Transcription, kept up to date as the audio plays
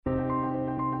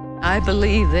I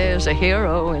believe there's a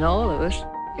hero in all of us.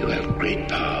 You have great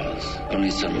powers, only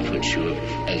some of which you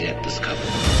have as yet discovered.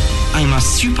 I'm a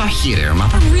superhero,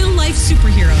 Mama. A real-life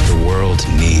superhero. The world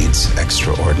needs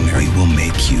extraordinary. We'll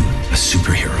make you a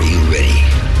superhero. Are you ready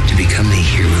to become a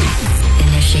hero?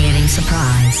 Initiating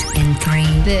surprise in 3.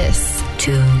 This,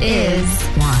 2, is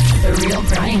 1. The Real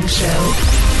Brian Show.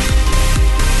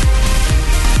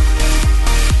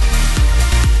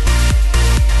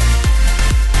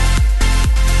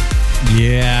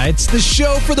 Yeah, it's the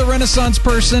show for the Renaissance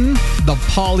person, the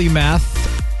polymath,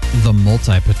 the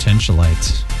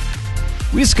multi-potentialite.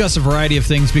 We discuss a variety of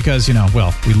things because, we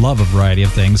love a variety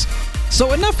of things.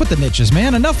 So enough with the niches,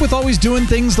 man. Enough with always doing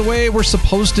things the way we're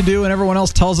supposed to do and everyone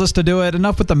else tells us to do it.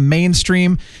 Enough with the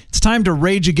mainstream. It's time to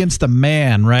rage against the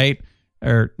man, right?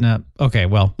 Or, no. Okay,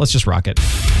 well, let's just rock it.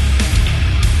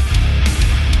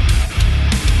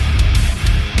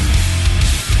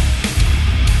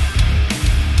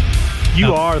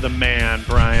 You are the man,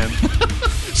 Brian.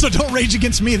 So don't rage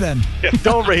against me then. Yeah,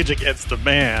 don't rage against the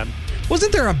man.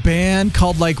 Wasn't there a band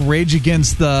called like Rage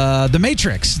Against the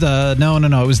Matrix? No.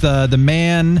 It was the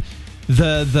man,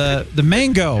 the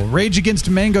Mango. Rage Against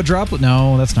Mango Droplet.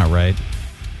 No, that's not right.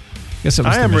 Guess it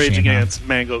was I the am machine, raging huh? against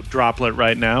Mango Droplet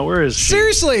right now. Where is she?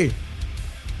 Seriously.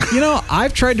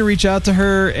 I've tried to reach out to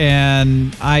her,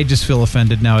 and I just feel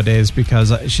offended nowadays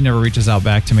because she never reaches out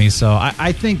back to me. So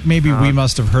I think maybe we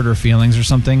must have hurt her feelings or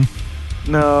something.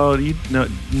 No,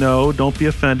 don't be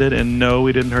offended. And no,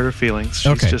 we didn't hurt her feelings.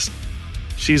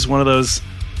 She's one of those.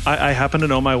 I happen to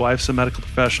know my wife's a medical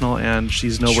professional, and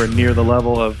she's nowhere near the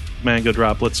level of Mango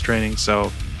Droplets training.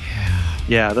 So,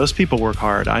 yeah, those people work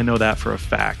hard. I know that for a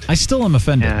fact. I still am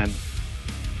offended. And,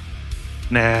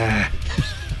 nah.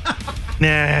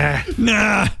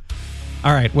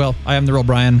 All right. Well, I am the real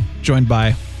Brian, joined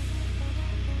by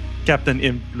Captain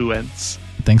Influence.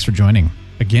 Thanks for joining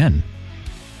again.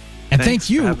 And Thanks thank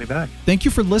you. for having me back. Thank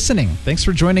you for listening. Thanks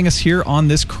for joining us here on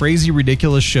this crazy,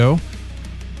 ridiculous show.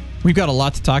 We've got a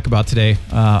lot to talk about today.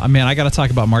 I got to talk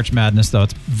about March Madness, though.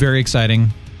 It's very exciting.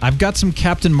 I've got some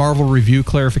Captain Marvel review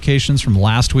clarifications from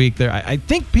last week. There, I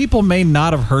think people may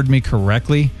not have heard me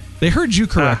correctly. They heard you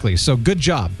correctly, so good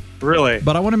job. Really?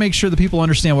 But I want to make sure that people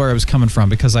understand where I was coming from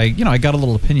because I got a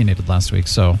little opinionated last week.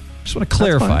 So just want to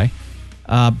clarify.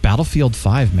 Battlefield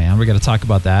 5, man. We got to talk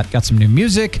about that. Got some new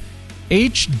music.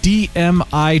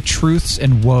 HDMI truths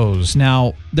and woes.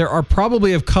 Now, there are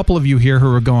probably a couple of you here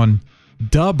who are going,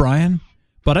 duh, Brian.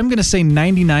 But I'm going to say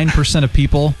 99% of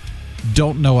people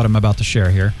don't know what I'm about to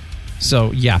share here.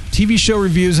 So, yeah, TV show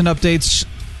reviews and updates.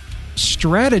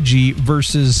 Strategy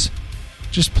versus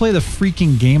just play the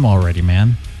freaking game already,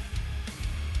 man.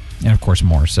 And, of course,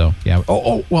 more. So, yeah.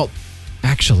 Well,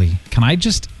 actually, can I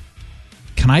just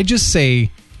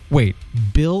say... Wait,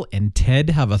 Bill and Ted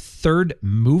have a third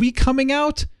movie coming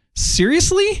out?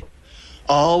 Seriously?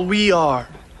 All we are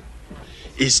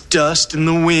is dust in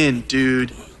the wind,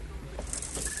 dude.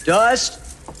 Dust.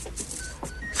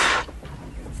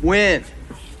 Wind.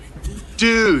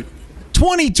 Dude.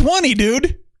 2020,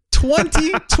 dude.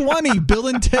 2020. Bill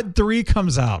and Ted 3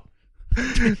 comes out.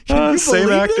 Can you same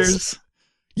believe actors. This?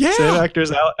 Yeah. Same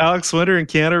actors. Alex Winter and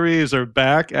Keanu Reeves are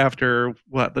back after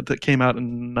what? That came out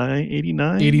in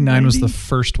 89? 89 was the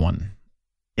first one.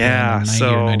 Yeah. And 90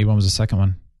 or 91 was the second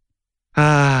one.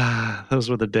 Those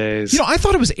were the days. I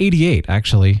thought it was 88,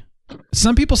 actually.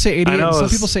 Some people say 88 and some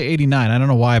people say 89. I don't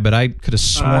know why, but I could have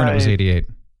sworn it was 88.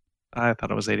 I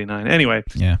thought it was 89. Anyway.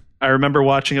 Yeah. I remember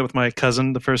watching it with my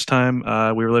cousin the first time.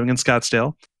 We were living in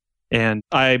Scottsdale. And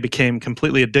I became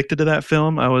completely addicted to that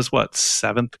film. I was,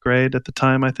 7th grade at the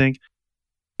time, I think.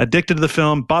 Addicted to the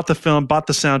film, bought the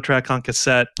soundtrack on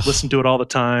cassette, listened to it all the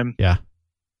time. Yeah.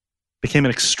 Became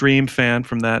an extreme fan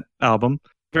from that album.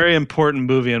 Very important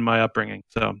movie in my upbringing.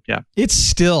 So, yeah. It's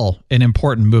still an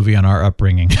important movie in our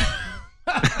upbringing.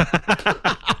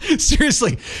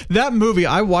 Seriously, that movie,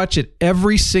 I watch it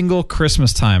every single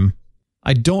Christmas time.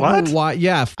 I don't know why.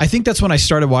 Yeah, I think that's when I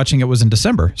started watching it was in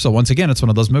December. So once again, it's one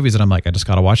of those movies that I'm like, I just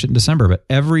got to watch it in December. But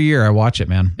every year I watch it,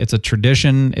 man. It's a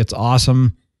tradition. It's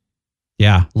awesome.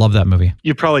 Yeah, love that movie.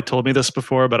 You probably told me this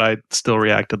before, but I still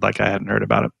reacted like I hadn't heard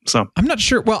about it. So I'm not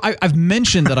sure. Well, I've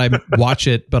mentioned that I watch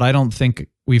it, but I don't think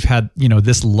we've had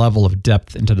this level of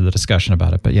depth into the discussion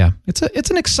about it. But yeah, it's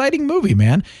an exciting movie,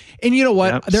 man. And you know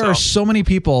what? Yep, there are so many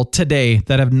people today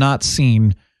that have not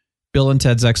seen Bill and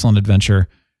Ted's Excellent Adventure.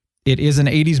 It is an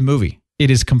 80s movie.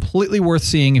 It is completely worth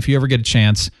seeing if you ever get a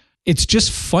chance. It's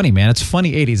just funny, man. It's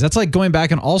funny 80s. That's like going back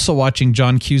and also watching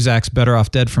John Cusack's Better Off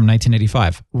Dead from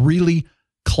 1985. Really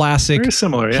classic, very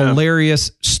similar, yeah.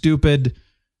 Hilarious, stupid.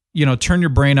 turn your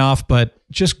brain off, but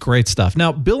just great stuff.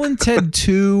 Now, Bill and Ted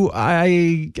 2,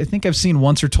 I think I've seen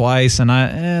once or twice, and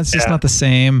it's just not the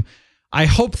same. I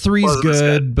hope 3's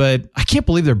good, but I can't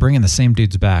believe they're bringing the same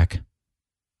dudes back.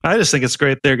 I just think it's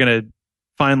great they're going to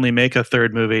finally make a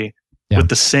third movie with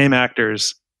the same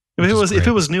actors. If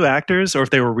it was new actors, or if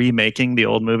they were remaking the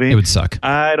old movie, it would suck.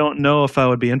 I don't know if I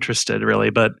would be interested, really,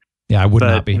 but yeah, I would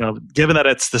not be. Given that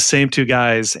it's the same two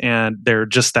guys and they're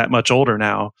just that much older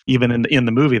now, even in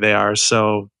the movie they are.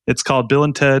 So it's called Bill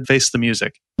and Ted Face the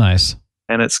Music. Nice.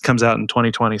 And it comes out in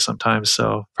 2020 sometime,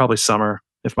 so probably summer,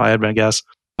 if I had my guess.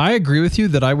 I agree with you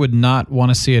that I would not want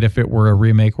to see it if it were a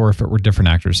remake or if it were different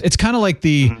actors. It's kind of like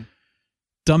the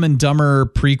Dumb and Dumber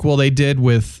prequel they did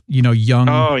with, young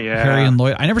Harry and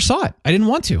Lloyd. I never saw it. I didn't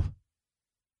want to.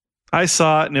 I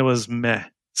saw it and it was meh.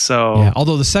 So yeah,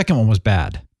 although the second one was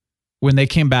bad. When they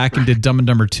came back and did Dumb and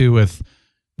Dumber 2 with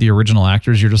the original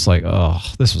actors, you're just like, oh,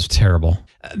 this was terrible.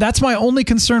 That's my only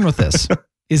concern with this.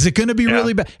 Is it going to be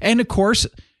really bad? And of course,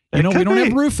 we don't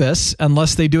have Rufus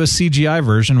unless they do a CGI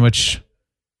version, which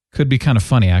could be kind of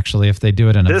funny, actually, if they do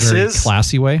it in a very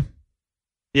classy way.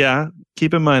 Yeah.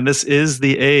 Keep in mind, this is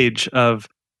the age of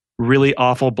really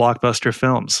awful blockbuster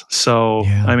films. So,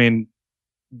 I mean,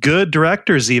 good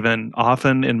directors even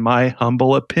often, in my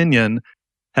humble opinion,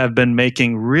 have been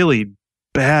making really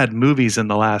bad movies in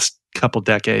the last couple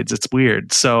decades. It's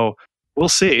weird. So we'll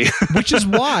see. Which is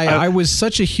why I was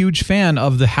such a huge fan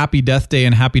of the Happy Death Day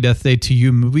and Happy Death Day to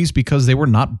You movies, because they were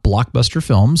not blockbuster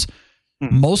films.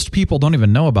 Most people don't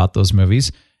even know about those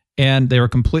movies, and they were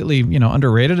completely,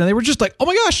 underrated. And they were just like, oh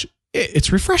my gosh,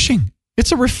 it's refreshing.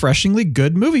 It's a refreshingly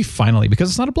good movie finally, because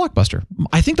it's not a blockbuster.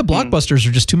 I think the blockbusters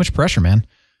are just too much pressure, man.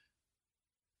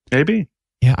 Maybe.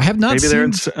 Yeah, I have not seen...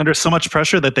 Maybe they're under so much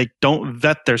pressure that they don't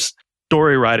vet their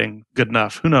story writing good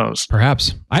enough. Who knows?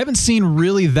 Perhaps. I haven't seen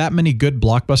really that many good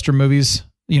blockbuster movies,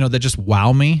 that just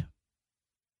wow me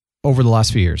over the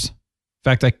last few years. In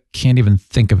fact, I can't even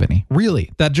think of any.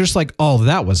 Really. That just like, oh,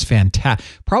 that was fantastic.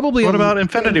 Probably. What about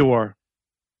Infinity War?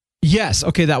 Yes.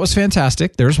 Okay, that was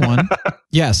fantastic. There's one.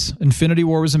 Yes, Infinity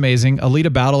War was amazing.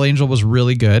 Alita Battle Angel was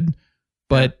really good.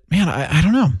 But man, I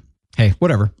don't know. Hey,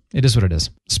 whatever. It is what it is.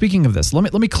 Speaking of this,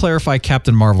 let me clarify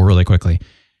Captain Marvel really quickly.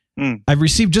 I've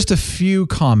received just a few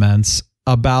comments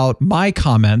about my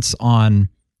comments on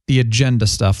the agenda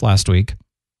stuff last week.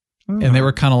 And they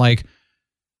were kind of like,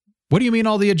 what do you mean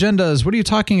all the agendas? What are you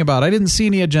talking about? I didn't see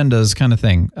any agendas kind of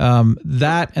thing.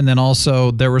 That, and then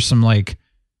also there were some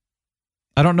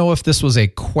I don't know if this was a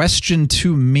question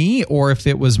to me or if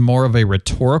it was more of a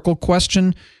rhetorical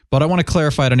question, but I want to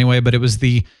clarify it anyway. But it was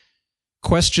the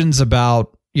questions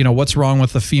about, what's wrong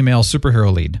with the female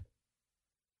superhero lead.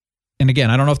 And again,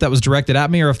 I don't know if that was directed at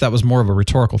me or if that was more of a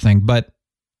rhetorical thing, but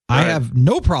I have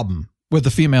no problem with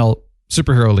the female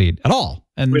superhero lead at all.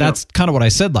 And that's kind of what I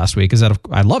said last week, is that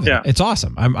I love it. Yeah. It's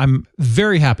awesome. I'm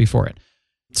very happy for it.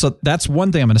 So that's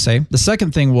one thing I'm going to say. The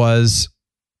second thing was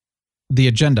the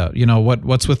agenda.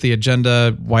 What's with the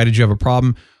agenda? Why did you have a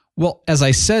problem? Well, as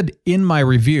I said in my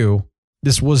review,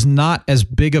 this was not as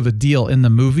big of a deal in the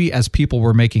movie as people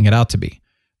were making it out to be.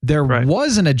 There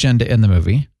was an agenda in the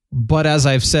movie, but as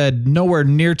I've said, nowhere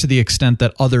near to the extent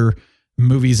that other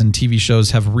movies and TV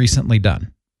shows have recently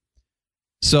done.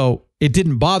 So it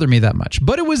didn't bother me that much,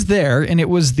 but it was there, and it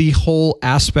was the whole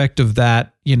aspect of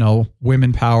that,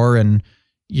 women power and,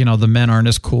 the men aren't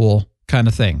as cool kind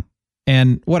of thing.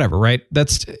 And whatever, right?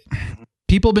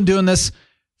 People have been doing this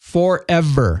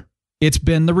forever. It's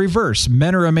been the reverse.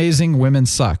 Men are amazing, women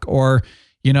suck. Or,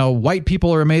 white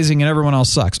people are amazing and everyone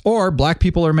else sucks. Or black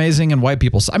people are amazing and white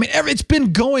people suck. I mean, it's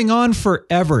been going on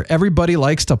forever. Everybody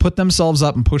likes to put themselves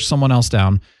up and push someone else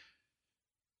down.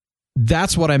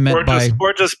 That's what I meant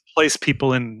or just place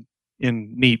people in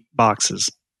neat boxes.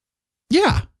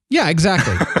 Yeah,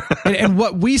 exactly. and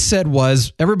what we said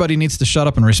was everybody needs to shut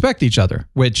up and respect each other,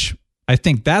 which I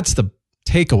think that's the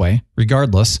takeaway,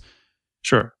 regardless.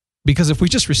 Sure. Because if we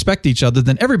just respect each other,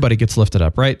 then everybody gets lifted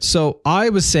up, right? So I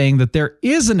was saying that there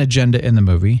is an agenda in the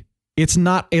movie. It's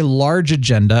not a large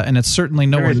agenda, and it's certainly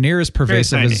nowhere near as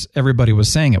pervasive as everybody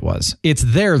was saying it was. It's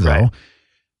there, though. Right.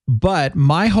 But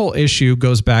my whole issue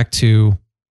goes back to,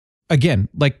 again,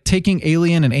 like taking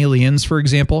Alien and Aliens, for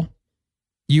example.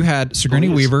 You had Sigourney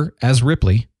Weaver as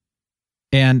Ripley,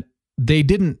 and they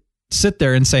didn't sit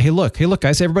there and say, hey, look,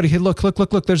 guys, everybody, hey, look,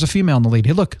 there's a female in the lead.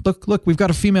 Hey, look, we've got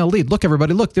a female lead. Look,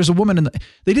 everybody, look, there's a woman in the...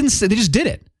 They didn't say, they just did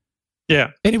it. Yeah.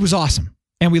 And it was awesome.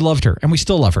 And we loved her, and we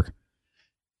still love her.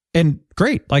 And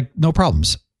great, like, no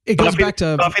problems. It goes back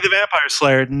to... Buffy the Vampire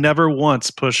Slayer never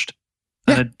once pushed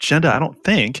an agenda, I don't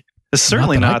think. It's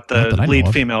certainly not the that I lead know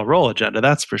of. female role agenda,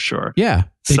 that's for sure. Yeah,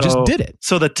 they just did it.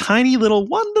 So the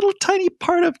one little tiny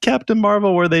part of Captain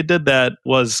Marvel where they did that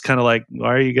was kind of like,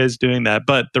 why are you guys doing that?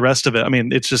 But the rest of it, I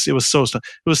mean, it was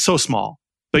so small.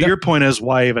 But your point is,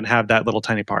 why even have that little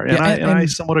tiny part? And, I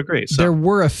somewhat agree. So. There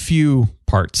were a few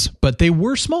parts, but they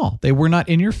were small. They were not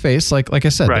in your face. Like I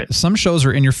said, right. Some shows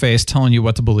are in your face telling you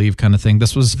what to believe kind of thing.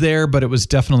 This was there, but it was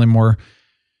definitely more,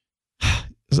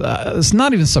 it's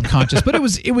not even subconscious, but it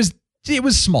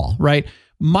was small, right?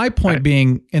 My point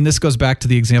being, and this goes back to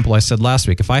the example I said last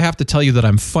week, if I have to tell you that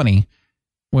I'm funny,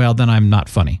 well, then I'm not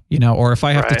funny, or if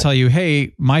I have to tell you,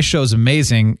 hey, my show's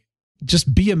amazing,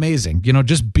 just be amazing,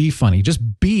 just be funny,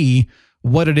 just be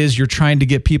what it is you're trying to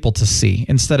get people to see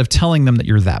instead of telling them that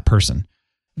you're that person.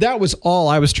 That was all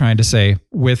I was trying to say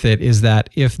with it, is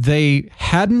that if they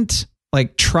hadn't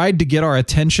tried to get our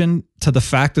attention to the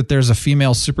fact that there's a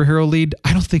female superhero lead,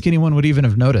 I don't think anyone would even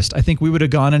have noticed. I think we would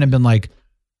have gone in and been like,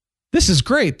 this is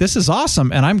great, this is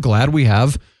awesome, and I'm glad we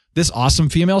have this awesome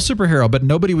female superhero, but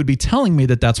nobody would be telling me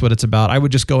that that's what it's about. I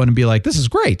would just go in and be like, this is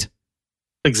great.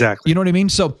 Exactly. You know what I mean?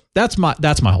 So that's my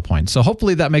whole point. So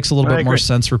hopefully that makes a little bit more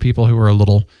sense for people who are a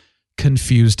little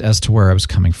confused as to where I was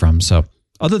coming from. So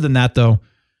other than that, though,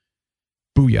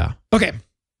 booyah. Okay.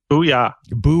 Booyah.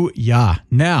 Booyah.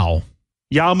 Now.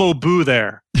 Yamo boo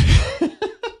there.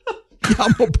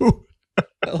 Yamo boo.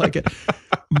 I like it.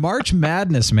 March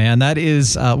Madness, man. That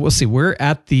is, we'll see. We're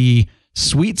at the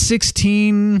Sweet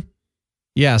 16.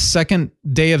 Yeah, second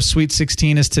day of Sweet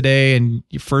 16 is today, and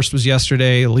first was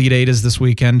yesterday. Elite 8 is this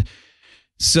weekend.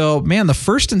 So, man, the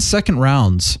first and second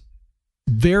rounds,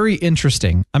 very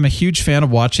interesting. I'm a huge fan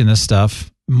of watching this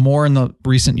stuff, more in the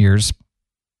recent years.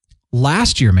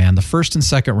 Last year, man, the first and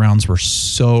second rounds were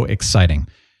so exciting.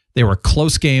 They were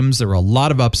close games. There were a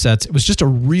lot of upsets. It was just a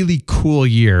really cool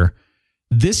year.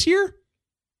 This year,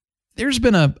 there's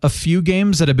been a few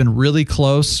games that have been really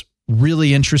close,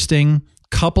 really interesting,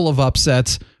 couple of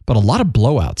upsets, but a lot of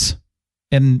blowouts,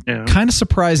 and kind of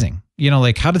surprising.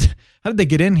 How did they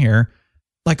get in here?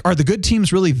 Are the good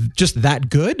teams really just that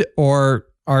good, or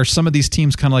are some of these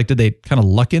teams kind of did they kind of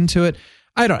luck into it?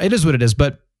 It is what it is,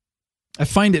 but I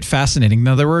find it fascinating.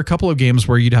 Now, there were a couple of games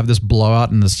where you'd have this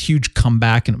blowout and this huge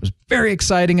comeback, and it was very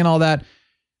exciting and all that.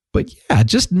 But yeah,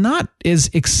 just not as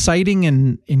exciting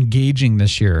and engaging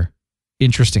this year,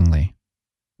 interestingly,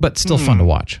 but still fun to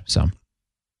watch. So.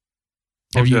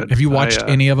 Have you watched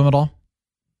any of them at all?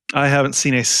 I haven't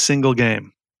seen a single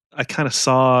game. I kind of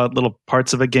saw little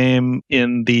parts of a game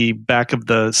in the back of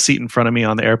the seat in front of me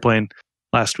on the airplane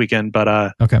last weekend,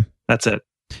 but okay, that's it.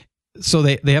 So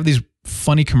they have these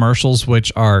funny commercials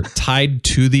which are tied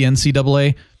to the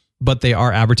NCAA, but they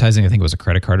are advertising. I think it was a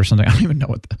credit card or something. I don't even know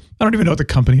what the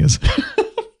company is.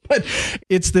 But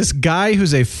it's this guy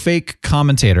who's a fake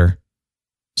commentator,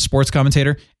 sports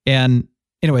commentator, and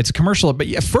anyway, it's a commercial, but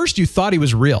at first you thought he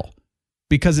was real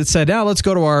because it said, now let's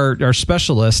go to our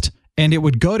specialist, and it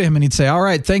would go to him and he'd say, all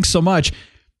right, thanks so much.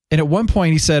 And at one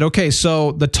point he said, okay,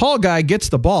 so the tall guy gets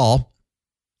the ball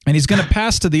and he's going to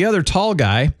pass to the other tall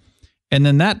guy. And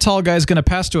then that tall guy is going to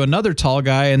pass to another tall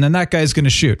guy. And then that guy's going to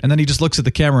shoot. And then he just looks at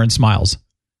the camera and smiles.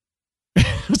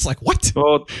 It's like, what?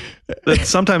 Well,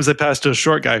 sometimes they pass to a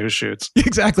short guy who shoots.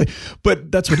 Exactly.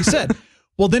 But that's what he said.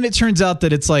 Well, then it turns out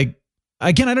that it's like,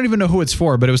 again, I don't even know who it's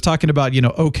for, but it was talking about,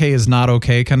 okay is not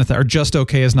okay kind of thing, or just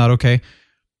okay is not okay.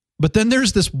 But then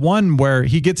there's this one where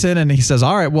he gets in and he says,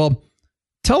 all right, well,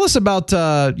 tell us about,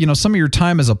 some of your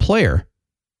time as a player.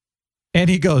 And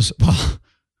he goes, well,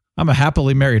 I'm a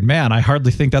happily married man. I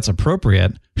hardly think that's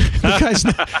appropriate. The guy's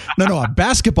no, a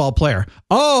basketball player.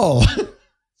 Oh,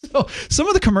 so some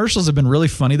of the commercials have been really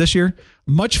funny this year.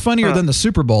 Much funnier than the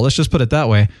Super Bowl. Let's just put it that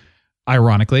way.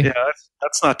 Ironically. Yeah,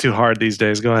 that's not too hard these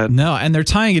days. Go ahead. No, and they're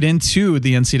tying it into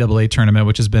the NCAA tournament,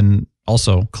 which has been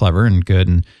also clever and good.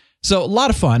 And so a lot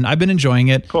of fun. I've been enjoying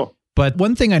it. Cool. But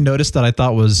one thing I noticed that I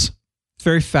thought was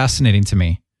very fascinating to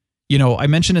me, I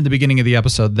mentioned in the beginning of the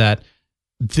episode that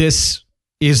this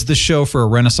is the show for a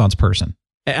Renaissance person.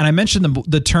 And I mentioned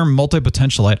the term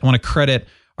multi-potentialite. I want to credit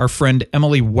our friend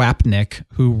Emily Wapnick,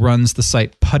 who runs the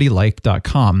site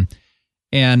puttylike.com.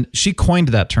 And she coined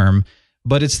that term,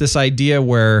 but it's this idea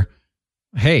where,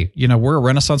 hey, we're a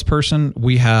Renaissance person.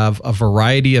 We have a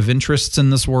variety of interests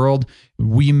in this world.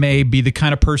 We may be the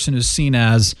kind of person who's seen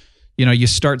as, you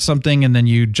start something and then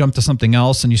you jump to something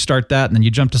else, and you start that and then you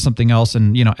jump to something else,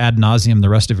 and, ad nauseum the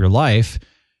rest of your life.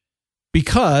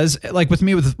 Because like with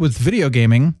me with video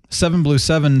gaming,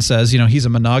 7Blue7 says, he's a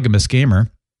monogamous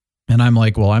gamer. And I'm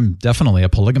like, well, I'm definitely a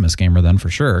polygamous gamer then for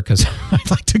sure, because I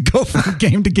like to go from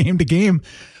game to game to game.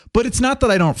 But it's not that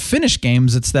I don't finish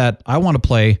games. It's that I want to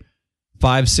play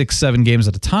 5, 6, 7 games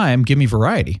at a time. Give me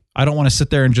variety. I don't want to sit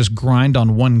there and just grind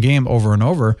on one game over and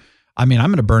over. I mean, I'm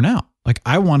going to burn out. Like,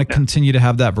 I want to continue to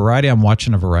have that variety. I'm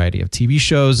watching a variety of TV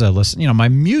shows. I listen, my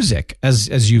music,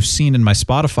 as you've seen in my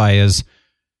Spotify, is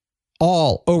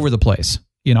all over the place.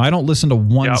 I don't listen to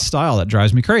one style. That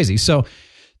drives me crazy. So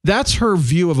that's her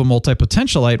view of a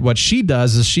multi-potentialite. What she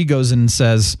does is she goes in and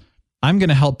says, I'm going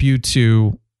to help you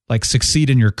to like succeed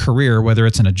in your career, whether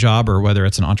it's in a job or whether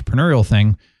it's an entrepreneurial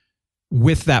thing,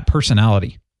 with that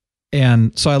personality.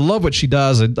 And so I love what she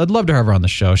does. I'd love to have her on the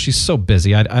show. She's so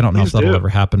busy. I don't know if that'll ever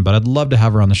happen, but I'd love to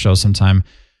have her on the show sometime.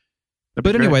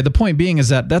 But anyway, the point being is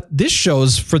that this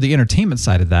show's for the entertainment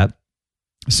side of that.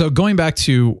 So going back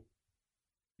to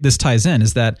this ties in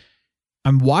is that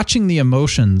I'm watching the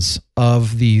emotions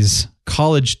of these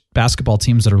college basketball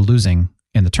teams that are losing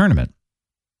in the tournament.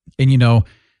 And,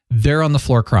 they're on the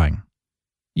floor crying.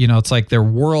 It's like their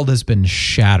world has been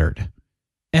shattered.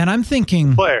 And I'm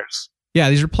thinking... Players. Yeah,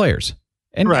 these are players.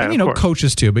 And, right, and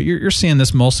coaches too, but you're seeing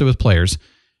this mostly with players.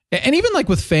 And even like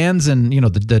with fans and,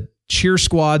 the cheer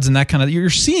squads and that kind of... You're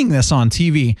seeing this on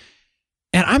TV.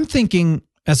 And I'm thinking,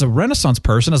 as a Renaissance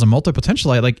person, as a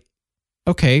multi-potentialite, like,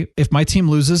 okay, if my team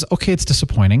loses, okay, it's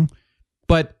disappointing.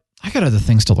 But I got other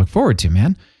things to look forward to,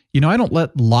 man. I don't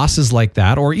let losses like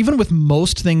that, or even with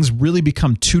most things, really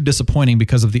become too disappointing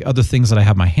because of the other things that I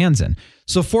have my hands in.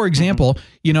 So, for example,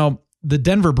 the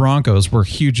Denver Broncos were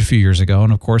huge a few years ago.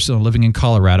 And of course, living in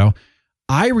Colorado,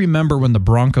 I remember when the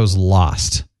Broncos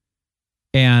lost.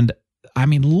 And I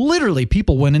mean, literally,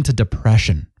 people went into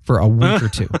depression for a week or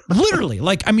two. Literally.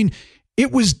 Like, I mean,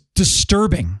 it was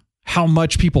disturbing how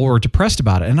much people were depressed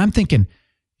about it. And I'm thinking,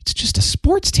 it's just a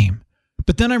sports team.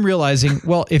 But then I'm realizing,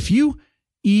 well, if you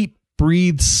eat,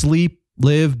 breathe, sleep,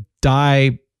 live,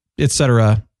 die,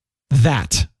 etc.,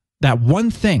 that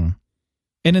one thing.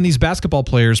 And in these basketball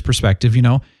players' perspective,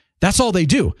 that's all they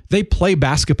do. They play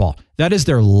basketball. That is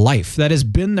their life. That has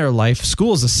been their life.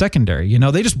 School is a secondary.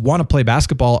 They just want to play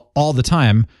basketball all the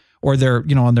time, or they're,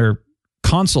 on their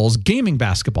consoles gaming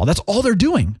basketball. That's all they're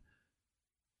doing.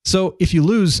 So if you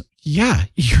lose,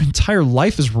 your entire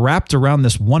life is wrapped around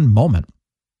this one moment.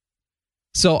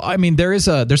 So, I mean, there's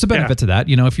a benefit to that.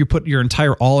 If you put your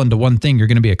entire all into one thing, you're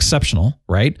going to be exceptional,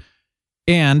 right?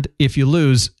 And if you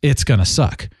lose, it's going to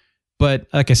suck. But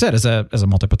like I said, as a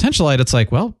multi-potentialite, it's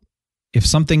like, well, if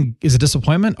something is a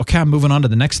disappointment, okay, I'm moving on to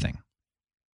the next thing.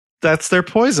 That's their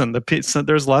poison.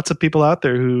 There's lots of people out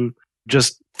there who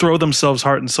just throw themselves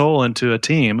heart and soul into a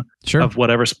team of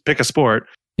whatever, pick a sport.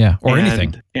 Yeah, or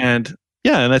anything. And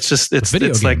that's just,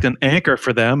 it's like an anchor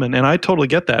for them. And I totally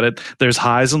get that. There's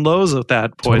highs and lows of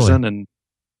that poison. Totally. And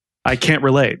I can't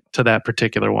relate to that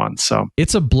particular one. So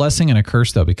it's a blessing and a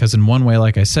curse, though, because in one way,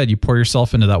 like I said, you pour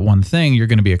yourself into that one thing, you're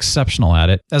going to be exceptional at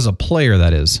it as a player,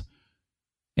 that is.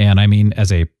 And I mean,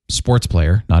 as a sports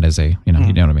player, not as a, you know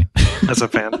what I mean? As a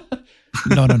fan.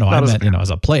 No. I meant, as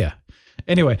a player.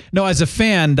 Anyway, no, as a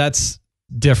fan, that's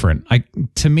different.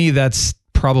 To me, that's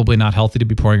probably not healthy to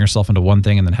be pouring yourself into one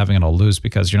thing and then having it all lose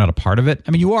because you're not a part of it.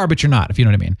 I mean, you are, but you're not, if you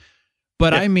know what I mean.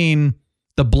 But I mean,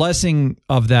 the blessing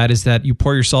of that is that you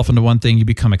pour yourself into one thing, you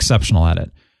become exceptional at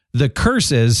it. The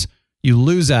curse is you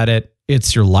lose at it,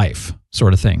 it's your life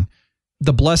sort of thing.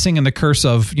 The blessing and the curse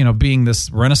of, being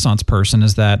this Renaissance person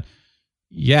is that,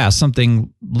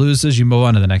 something loses, you move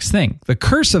on to the next thing. The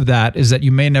curse of that is that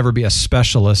you may never be a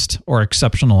specialist or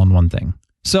exceptional in one thing.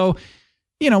 So,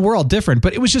 we're all different,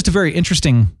 but it was just a very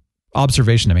interesting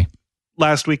observation to me.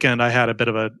 Last weekend, I had a bit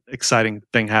of an exciting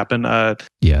thing happen.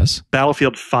 Yes.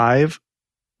 Battlefield 5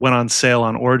 went on sale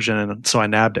on Origin, and so I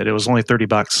nabbed it. It was only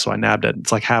 $30, so I nabbed it.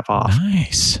 It's like half off.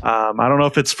 Nice. I don't know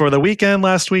if it's for the weekend,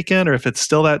 last weekend, or if it's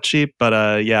still that cheap, but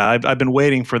I've been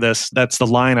waiting for this. That's the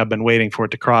line I've been waiting for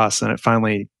it to cross, and it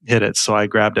finally hit it, so I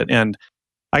grabbed it. And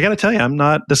I got to tell you, I'm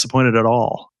not disappointed at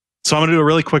all. So I'm going to do a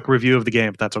really quick review of the game,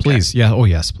 if that's okay. Please. Yeah. Oh,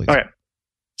 yes, please. All right.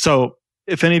 So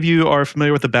if any of you are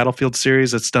familiar with the Battlefield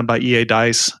series, it's done by EA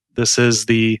Dice. This is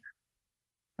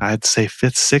I'd say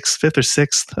fifth or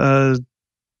sixth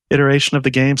iteration of the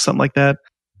game, something like that.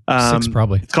 6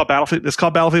 probably. It's called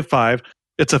Battlefield 5.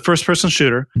 It's a first-person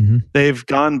shooter. Mm-hmm. They've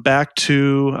gone back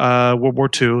to World War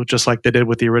II, just like they did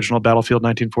with the original Battlefield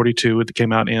 1942. It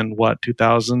came out in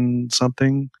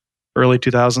 2000-something, early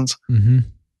 2000s. Mm-hmm.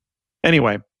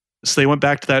 Anyway, so they went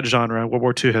back to that genre, World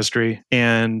War II history,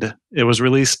 and it was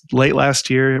released late last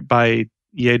year by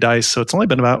EA Dice. So it's only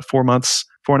been about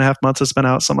 4.5 months it's been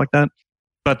out, something like that.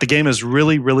 But the game is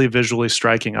really, really visually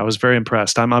striking. I was very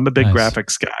impressed. I'm a big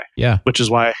graphics guy, which is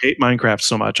why I hate Minecraft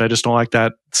so much. I just don't like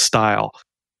that style.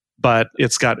 But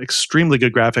it's got extremely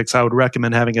good graphics. I would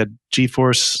recommend having a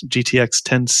GeForce GTX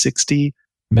 1060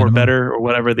 or better, or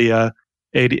whatever the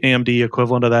AMD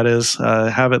equivalent of that is,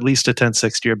 have at least a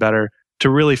 1060 or better to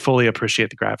really fully appreciate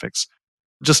the graphics.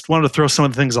 Just wanted to throw some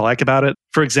of the things I like about it.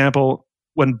 For example,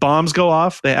 when bombs go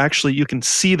off, you can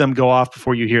see them go off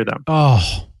before you hear them.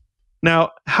 Oh.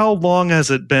 Now, how long has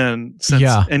it been since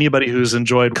anybody who's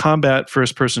enjoyed combat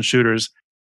first-person shooters?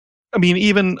 I mean,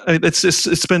 even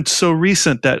it's been so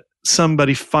recent that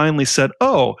somebody finally said,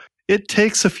 "Oh, it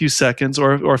takes a few seconds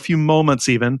or a few moments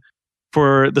even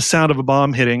for the sound of a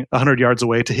bomb hitting 100 yards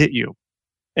away to hit you."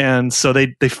 And so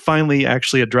they finally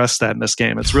actually addressed that in this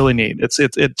game. It's really neat.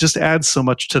 It just adds so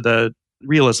much to the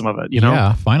realism of it, you know?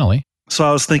 Yeah, finally. So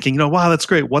I was thinking, wow, that's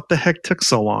great. What the heck took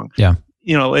so long? Yeah.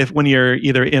 When you're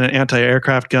either in an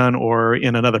anti-aircraft gun or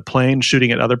in another plane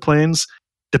shooting at other planes,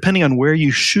 depending on where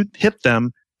you hit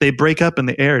them, they break up in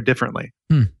the air differently.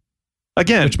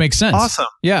 Again, which makes sense. Awesome.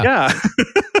 Yeah.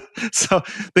 So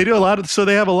they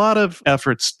have a lot of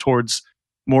efforts towards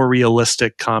more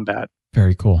realistic combat.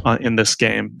 Very cool. In this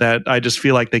game that I just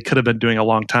feel like they could have been doing a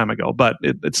long time ago, but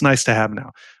it's nice to have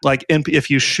now. Like if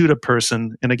you shoot a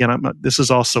person, and again, this is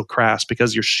also crass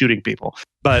because you're shooting people,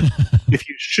 but if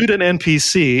you shoot an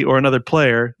NPC or another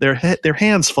player, their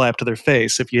hands flap to their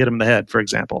face if you hit them in the head, for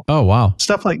example. Oh, wow.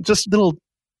 Stuff like just little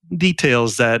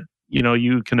details that,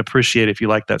 you can appreciate if you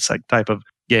like that type of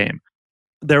game.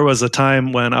 There was a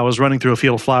time when I was running through a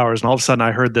field of flowers and all of a sudden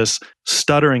I heard this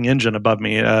stuttering engine above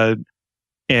me.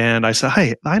 And I said,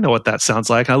 "Hey, I know what that sounds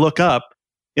like." I look up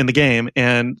in the game,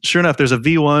 and sure enough, there's a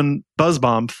V1 buzz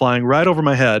bomb flying right over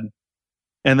my head.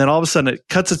 And then all of a sudden, it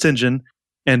cuts its engine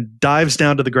and dives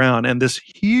down to the ground, and this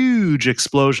huge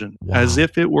explosion, as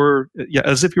if you were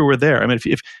there. I mean,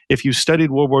 if you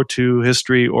studied World War II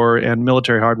history and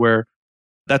military hardware,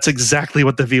 that's exactly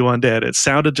what the V1 did. It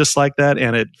sounded just like that,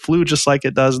 and it flew just like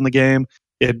it does in the game.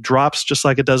 It drops just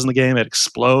like it does in the game. It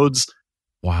explodes.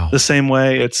 Wow. The same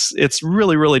way. It's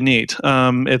really, really neat.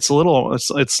 It's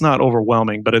not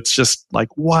overwhelming, but it's just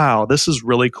like, wow, this is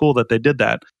really cool that they did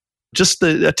that. Just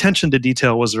the attention to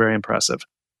detail was very impressive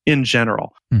in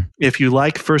general. If you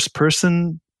like first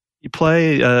person you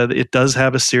play, it does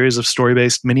have a series of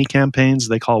story-based mini campaigns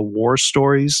they call war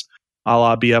stories, a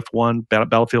la BF1,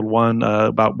 Battlefield 1,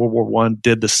 about World War 1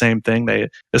 did the same thing. They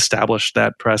established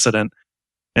that precedent.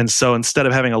 And so instead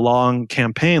of having a long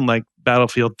campaign like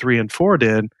Battlefield 3 and 4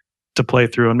 did to play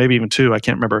through, and maybe even 2, I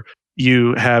can't remember,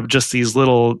 you have just these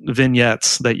little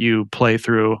vignettes that you play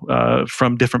through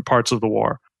from different parts of the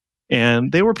war.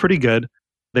 And they were pretty good.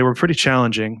 They were pretty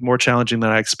challenging, more challenging than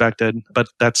I expected, but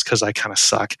that's because I kind of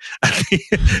suck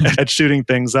at shooting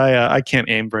things. I can't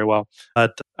aim very well.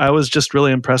 But I was just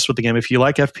really impressed with the game. If you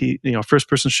like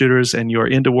first-person shooters and you're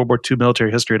into World War II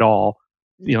military history at all,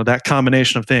 that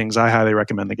combination of things, I highly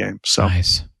recommend the game. So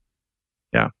nice.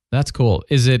 Yeah. That's cool.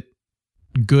 Is it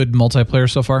good multiplayer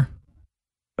so far?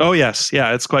 Oh, yes.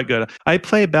 Yeah, it's quite good. I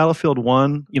play Battlefield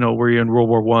 1, where you're in World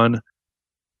War 1,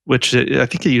 which I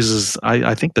think it uses,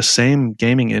 I think the same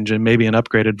gaming engine, maybe an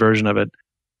upgraded version of it,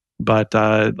 but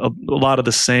a lot of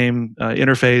the same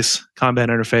combat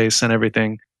interface and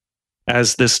everything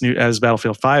as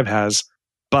Battlefield 5 has.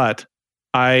 But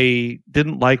I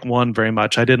didn't like 1 very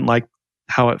much. I didn't like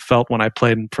how it felt when I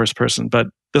played in first person, but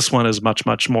this one is much,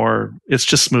 much more, it's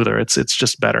just smoother. It's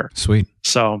just better. Sweet.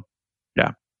 So,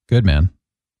 yeah. Good, man.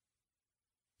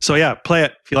 So, yeah, play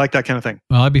it if you like that kind of thing.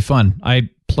 Well, that'd be fun. I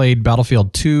played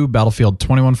Battlefield 2, Battlefield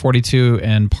 2142,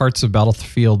 and parts of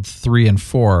Battlefield 3 and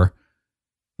 4.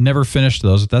 Never finished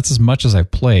those. That's as much as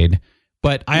I've played.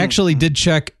 But I actually did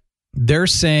check. They're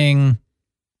saying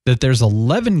that there's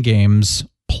 11 games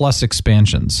plus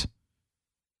expansions,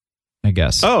 I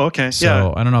guess. Oh, okay. So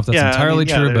yeah. I don't know if that's entirely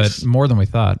true, but more than we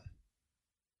thought.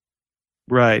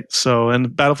 Right. So,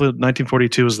 and Battlefield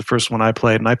 1942 was the first one I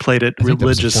played, and I played it religiously.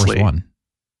 That was the first one.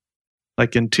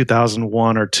 Like in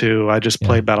 2001 or 2, I just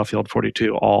played Battlefield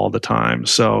 42 all the time.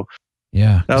 So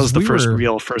yeah, that was the first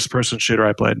real first-person shooter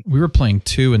I played. We were playing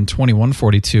 2 and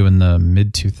 2142 in the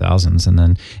mid-2000s, and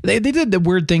then they did the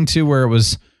weird thing too, where it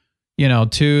was, 2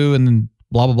 and then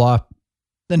blah blah blah.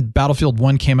 Then Battlefield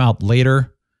 1 came out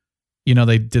later. They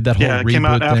did that whole reboot thing. Yeah, it came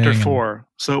out after 4,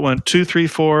 so it went 2, 3,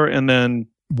 4, and then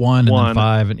 1 and then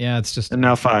 5, and it's just and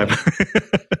now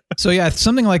 5. So yeah, it's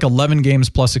something like 11 games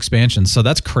plus expansions. So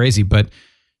that's crazy, but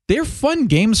they're fun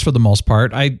games for the most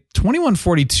part.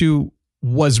 2142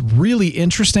 was really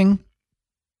interesting,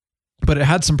 but it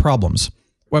had some problems.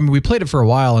 I mean, we played it for a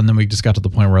while, and then we just got to the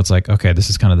point where it's like, okay, this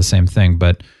is kind of the same thing.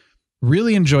 But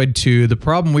really enjoyed 2. The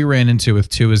problem we ran into with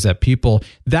 2 is that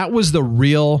that was the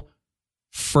real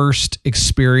first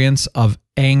experience of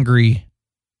angry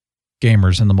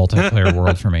gamers in the multiplayer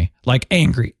world for me. Like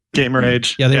angry. Gamer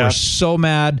age. Yeah, they were so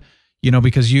mad.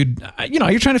 because you're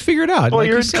trying to figure it out. Well, like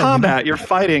you're you in said, combat. You're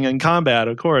fighting in combat.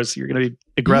 Of course, you're going to be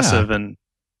aggressive and.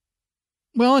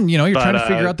 Well, and you're trying to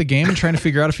figure out the game and trying to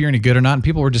figure out if you're any good or not. And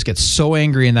people would just get so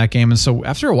angry in that game. And so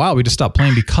after a while, we just stopped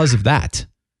playing because of that.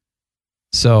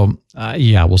 So,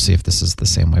 we'll see if this is the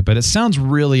same way. But it sounds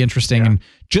really interesting. And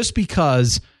just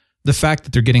because the fact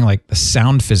that they're getting like the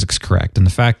sound physics correct and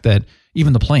the fact that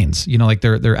even the planes, like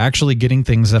they're actually getting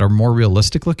things that are more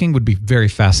realistic looking would be very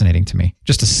fascinating to me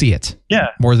just to see it. Yeah.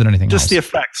 More than anything else. Just the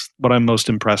effects, what I'm most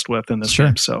impressed with in this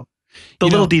game. So the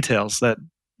little details that,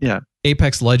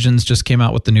 Apex Legends just came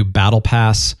out with the new Battle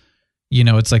Pass.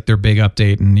 It's like their big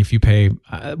update. And if you pay,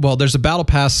 there's a Battle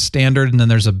Pass standard and then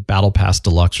there's a Battle Pass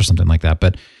Deluxe or something like that.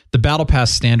 But the Battle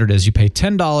Pass standard is you pay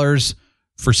 $10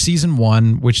 for season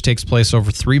 1, which takes place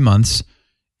over 3 months.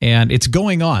 And it's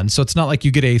going on. So it's not like you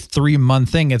get a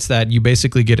 3-month thing. It's that you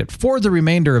basically get it for the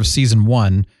remainder of season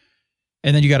 1.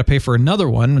 And then you got to pay for another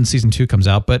one when season 2 comes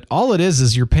out. But all it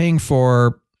is you're paying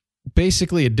for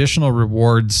basically additional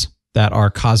rewards that are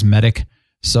cosmetic.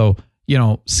 So,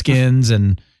 skins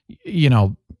and,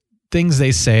 things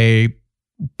they say,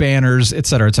 banners, et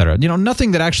cetera, et cetera.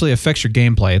 Nothing that actually affects your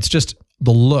gameplay. It's just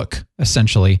the look,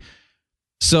 essentially.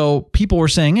 So people were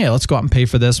saying, hey, let's go out and pay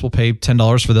for this. We'll pay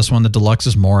 $10 for this one. The deluxe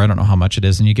is more. I don't know how much it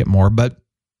is and you get more, but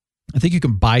I think you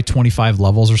can buy 25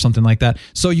 levels or something like that.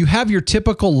 So you have your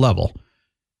typical level.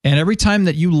 And every time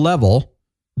that you level,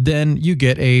 then you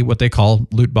get a what they call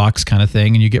loot box kind of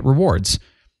thing and you get rewards.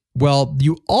 Well,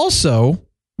 you also,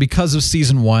 because of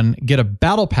season 1, get a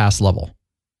battle pass level.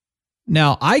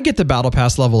 Now, I get the battle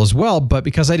pass level as well, but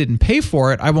because I didn't pay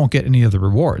for it, I won't get any of the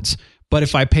rewards. But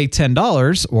if I pay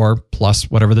 $10 or plus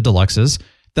whatever the deluxe is,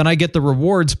 then I get the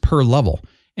rewards per level.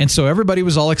 And so everybody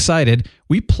was all excited.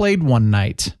 We played one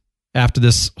night after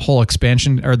this whole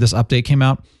expansion or this update came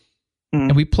out.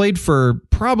 And we played for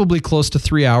probably close to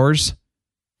 3 hours.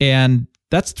 And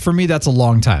for me, that's a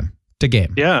long time to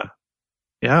game. Yeah.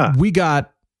 Yeah. We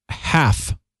got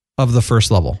half of the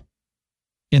first level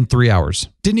in 3 hours.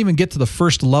 Didn't even get to the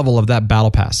first level of that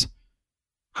battle pass.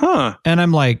 Huh. And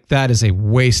I'm like, that is a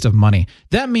waste of money.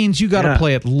 That means you got to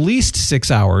play at least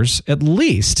 6 hours, at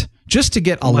least, just to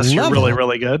get a level. Unless you're really,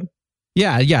 really good.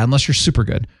 Yeah, unless you're super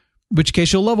good. In which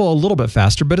case you'll level a little bit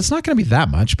faster, but it's not going to be that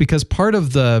much because part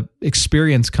of the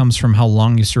experience comes from how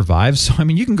long you survive. So, I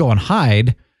mean, you can go and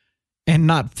hide and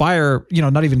not fire,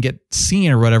 not even get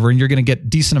seen or whatever, and you're going to get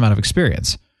decent amount of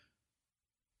experience.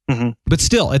 Mm-hmm. But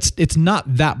still, it's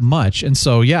not that much. And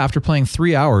so, after playing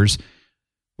 3 hours,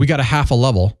 we got a half a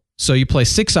level. So you play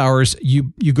 6 hours,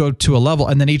 you go to a level,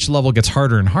 and then each level gets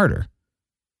harder and harder.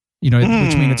 Which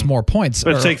means it's more points.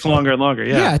 But it takes longer and longer,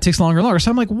 Yeah, it takes longer and longer.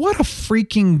 So I'm like, what a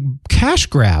freaking cash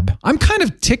grab. I'm kind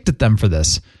of ticked at them for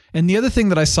this. And the other thing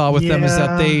that I saw with them is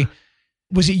that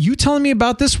was it you telling me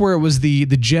about this where it was the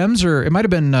gems, or it might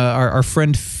have been our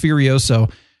friend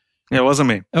Furioso. Yeah, it wasn't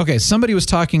me. Okay, somebody was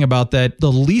talking about that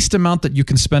the least amount that you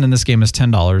can spend in this game is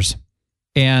 $10.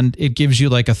 And it gives you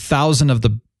like 1,000 of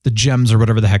the gems or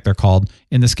whatever the heck they're called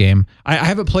in this game. I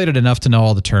haven't played it enough to know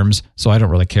all the terms, so I don't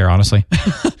really care, honestly.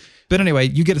 But anyway,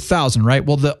 you get 1,000, right?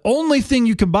 Well, the only thing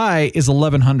you can buy is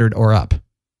 1,100 or up.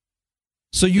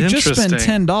 So you just spend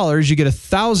 $10, you get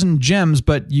 1,000 gems,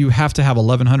 but you have to have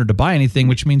 1,100 to buy anything,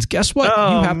 which means guess what?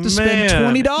 You have to spend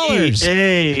 $20.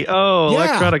 Hey,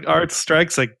 Electronic Arts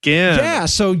strikes again. Yeah,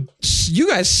 so you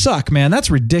guys suck, man. That's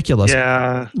ridiculous.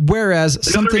 Yeah. Whereas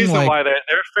There's something a reason like why they're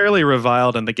fairly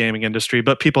reviled in the gaming industry,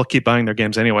 but people keep buying their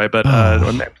games anyway, but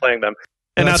playing them.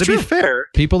 And now, to be fair,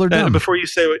 people are dumb. Before you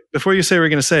say what we're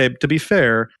going to say, to be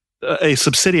fair, a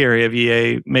subsidiary of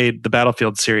EA made the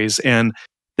Battlefield series, and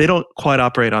they don't quite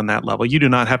operate on that level. You do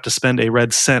not have to spend a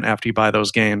red cent after you buy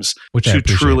those games to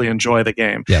truly enjoy the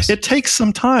game. Yes. It takes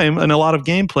some time and a lot of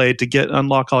gameplay to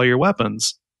unlock all your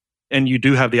weapons. And you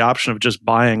do have the option of just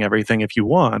buying everything if you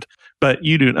want. But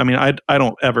you do. I mean, I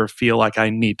don't ever feel like I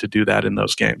need to do that in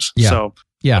those games. Yeah. So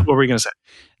what were we going to say?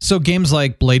 So games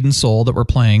like Blade and Soul that we're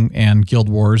playing and Guild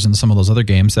Wars and some of those other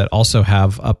games that also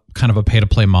have a kind of a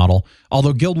pay-to-play model.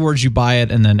 Although Guild Wars, you buy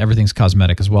it and then everything's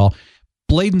cosmetic as well.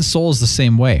 Blade and Soul is the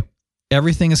same way.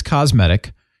 Everything is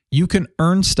cosmetic. You can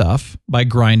earn stuff by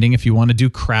grinding if you want to do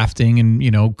crafting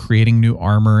and, creating new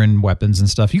armor and weapons and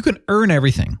stuff. You can earn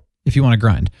everything if you want to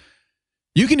grind.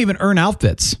 You can even earn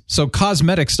outfits, so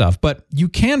cosmetic stuff, but you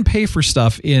can pay for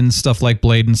stuff in stuff like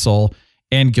Blade and Soul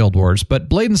and Guild Wars. But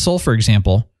Blade and Soul, for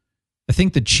example, I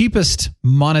think the cheapest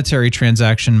monetary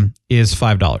transaction is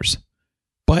 $5,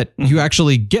 but you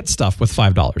actually get stuff with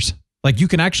 $5. Like you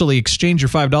can actually exchange your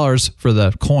 $5 for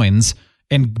the coins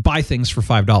and buy things for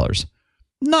 $5.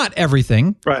 Not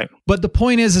everything. Right. But the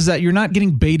point is that you're not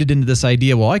getting baited into this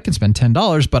idea, well, I can spend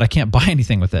 $10, but I can't buy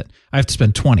anything with it. I have to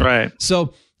spend $20. Right.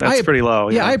 So that's pretty low.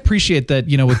 Yeah, I appreciate that,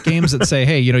 with games that say,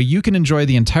 hey, you can enjoy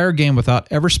the entire game without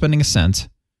ever spending a cent.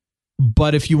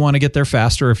 But if you want to get there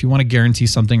faster, if you want to guarantee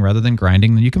something rather than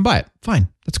grinding, then you can buy it. Fine.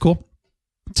 That's cool.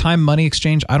 Time, money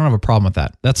exchange. I don't have a problem with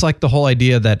that. That's like the whole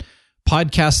idea that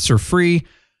podcasts are free,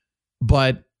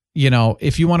 but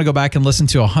if you want to go back and listen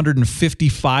to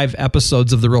 155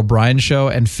 episodes of The Real Brian Show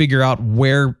and figure out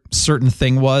where certain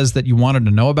thing was that you wanted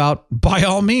to know about, by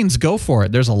all means, go for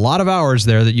it. There's a lot of hours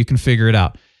there that you can figure it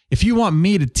out. If you want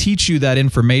me to teach you that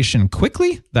information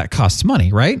quickly, that costs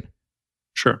money, right?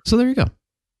 Sure. So there you go.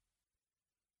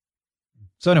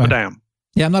 So anyway, damn.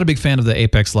 Yeah, I'm not a big fan of the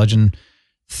Apex Legend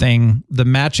thing. The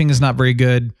matching is not very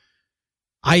good.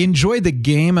 I enjoy the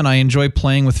game and I enjoy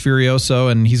playing with Furioso,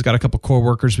 and he's got a couple core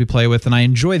workers we play with, and I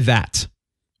enjoy that.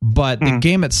 But the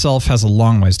game itself has a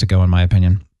long ways to go, in my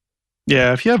opinion.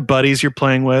 Yeah, if you have buddies you're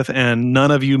playing with and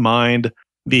none of you mind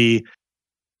the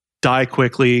die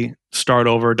quickly, start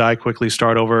over,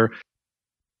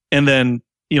 and then,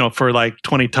 for like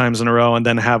 20 times in a row and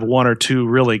then have one or two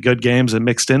really good games and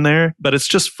mixed in there, but it's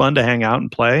just fun to hang out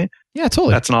and play. Yeah,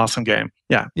 totally. That's an awesome game.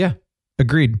 Yeah. Yeah,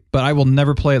 agreed. But I will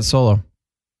never play it solo.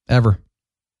 Ever.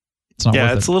 It's not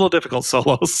worth it's a little difficult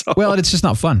solo. So. Well, it's just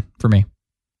not fun for me.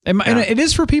 And it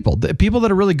is for people. The people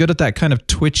that are really good at that kind of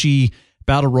twitchy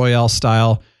battle royale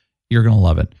style, you're going to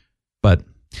love it. But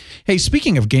hey,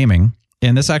 speaking of gaming,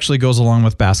 and this actually goes along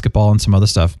with basketball and some other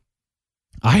stuff,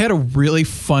 I had a really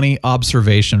funny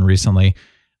observation recently.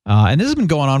 And this has been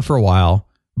going on for a while,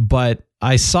 but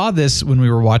I saw this when we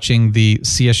were watching the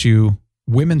CSU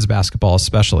women's basketball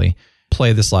especially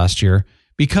play this last year.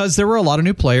 Because there were a lot of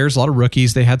new players, a lot of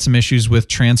rookies. They had some issues with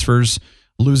transfers,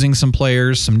 losing some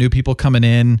players, some new people coming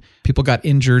in. People got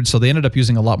injured, so they ended up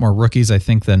using a lot more rookies, I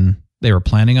think, than they were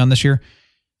planning on this year.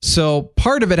 So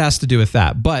part of it has to do with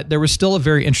that. But there was still a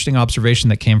very interesting observation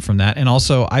that came from that. And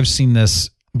also, I've seen this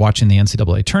watching the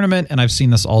NCAA tournament, and I've seen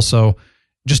this also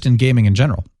just in gaming in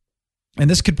general. And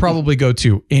this could probably go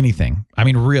to anything. I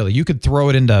mean, really, you could throw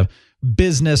it into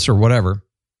business or whatever.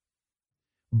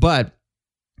 But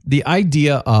the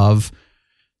idea of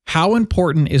how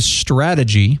important is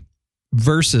strategy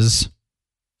versus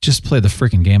just play the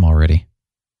freaking game already.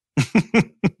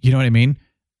 You know what I mean?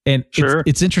 And sure.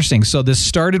 It's interesting. So this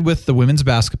started with the women's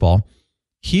basketball.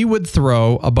 He would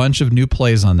throw a bunch of new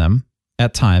plays on them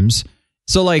at times.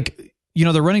 So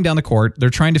they're running down the court. They're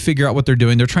trying to figure out what they're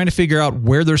doing. They're trying to figure out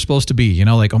where they're supposed to be.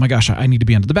 Oh my gosh, I need to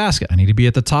be under the basket. I need to be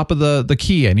at the top of the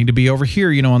key. I need to be over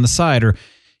here, on the side, or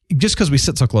just because we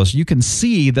sit so close, you can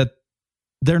see that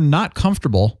they're not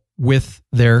comfortable with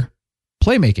their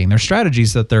playmaking, their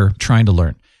strategies that they're trying to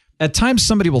learn. At times,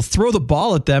 somebody will throw the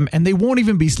ball at them and they won't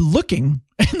even be looking,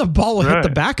 and the ball will hit the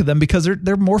back of them because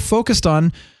they're more focused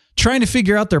on trying to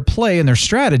figure out their play and their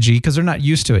strategy because they're not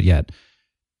used to it yet.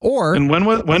 And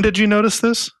when did you notice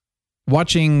this?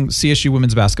 Watching CSU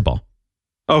women's basketball.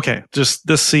 Okay, just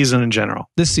this season in general.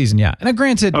 This season, yeah. And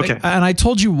granted, okay. And I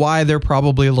told you why they're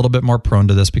probably a little bit more prone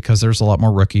to this because there's a lot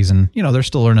more rookies and, they're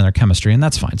still learning their chemistry, and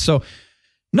that's fine. So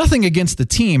nothing against the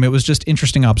team. It was just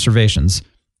interesting observations.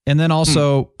 And then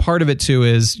also part of it too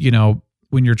is,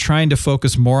 when you're trying to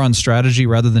focus more on strategy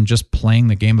rather than just playing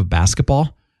the game of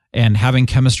basketball and having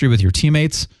chemistry with your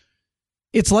teammates,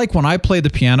 it's like when I play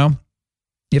the piano.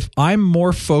 If I'm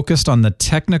more focused on the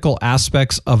technical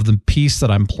aspects of the piece that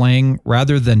I'm playing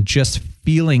rather than just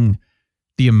feeling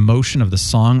the emotion of the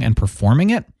song and performing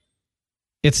it,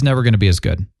 it's never going to be as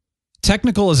good.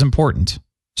 Technical is important.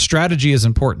 Strategy is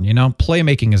important.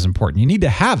 Playmaking is important. You need to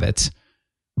have it.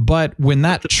 But when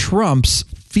that trumps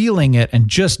feeling it and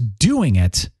just doing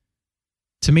it,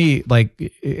 to me,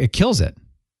 it kills it.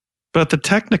 But the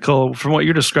technical, from what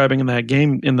you're describing in that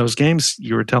game, in those games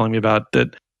you were telling me about,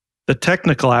 that the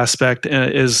technical aspect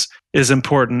is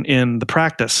important in the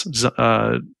practice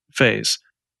phase.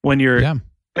 When you're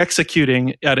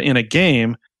executing in a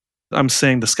game, I'm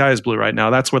saying the sky is blue right now.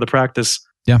 That's where the practice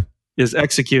is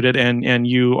executed, and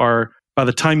you are, by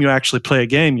the time you actually play a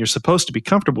game, you're supposed to be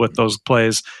comfortable with those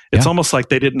plays. It's almost like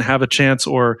they didn't have a chance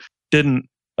or didn't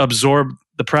absorb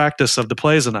the practice of the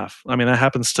plays enough. I mean, that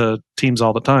happens to teams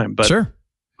all the time. But, sure.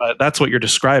 But that's what you're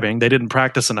describing. They didn't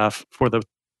practice enough for the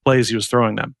plays he was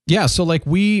throwing them. Yeah, so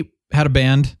we had a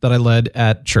band that I led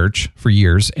at church for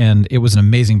years, and it was an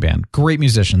amazing band. Great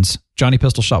musicians. Johnny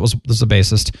Pistolshot was the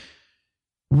bassist.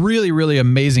 Really, really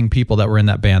amazing people that were in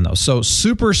that band, though. So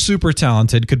super, super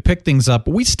talented, could pick things up,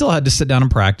 but we still had to sit down and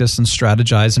practice and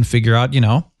strategize and figure out,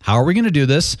 how are we going to do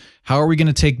this? How are we going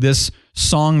to take this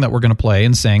song that we're going to play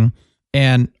and sing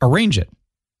and arrange it?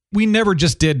 we never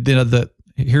just did the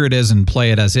here it is and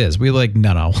play it as is. We like,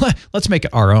 no, let's make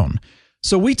it our own.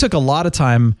 So we took a lot of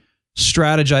time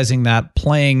strategizing that,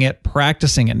 playing it,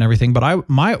 practicing it and everything. But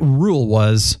my rule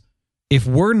was, if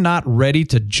we're not ready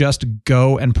to just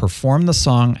go and perform the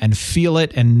song and feel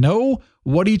it and know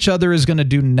what each other is going to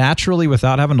do naturally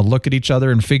without having to look at each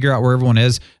other and figure out where everyone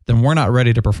is, then we're not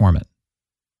ready to perform it.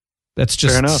 That's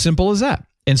just simple as that.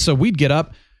 And so we'd get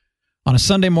up on a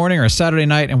Sunday morning or a Saturday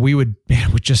night and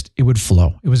it would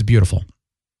flow. It was beautiful.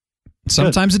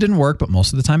 Sometimes it didn't work, but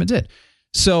most of the time it did.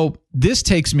 So this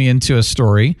takes me into a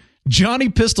story. Johnny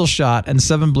Pistol Shot and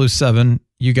 7 Blue 7,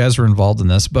 you guys were involved in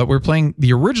this, but we're playing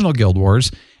the original Guild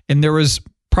Wars, and there was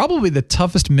probably the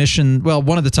toughest mission, well,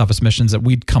 one of the toughest missions that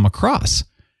we'd come across.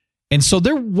 And so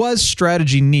there was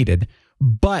strategy needed,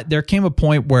 but there came a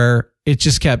point where it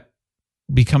just kept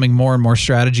becoming more and more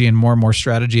strategy and more and more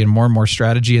strategy and more and more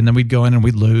strategy. And then we'd go in and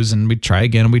we'd lose and we'd try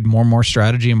again and we'd more and more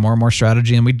strategy and more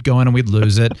strategy and we'd go in and we'd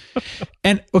lose it.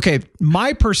 And okay,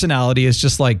 my personality is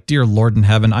just like, dear Lord in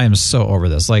heaven, I am so over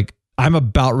this. Like, I'm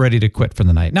about ready to quit for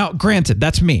the night. Now, granted,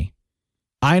 that's me.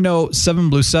 I know 7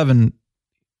 Blue 7,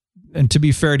 and to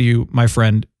be fair to you, my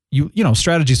friend, you know,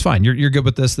 strategy's fine. You're good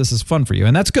with this. This is fun for you.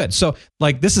 And that's good. So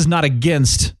like, this is not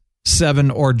against 7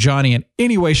 or Johnny in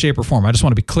any way, shape, or form. I just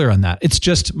want to be clear on that. It's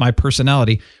just my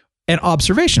personality and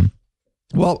observation.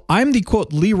 Well, I'm the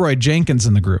quote Leroy Jenkins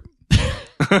in the group.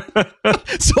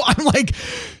 So I'm like,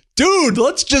 dude,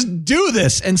 let's just do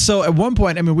this. And so at one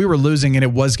point, I mean, we were losing and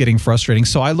it was getting frustrating.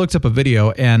 So I looked up a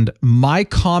video and I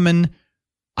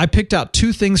picked out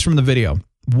 2 things from the video.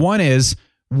 One is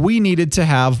we needed to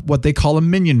have what they call a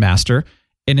minion master.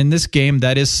 And in this game,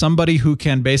 that is somebody who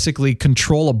can basically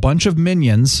control a bunch of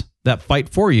minions that fight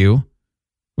for you,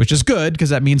 which is good because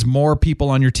that means more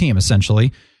people on your team,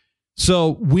 essentially.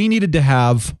 So we needed to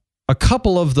have a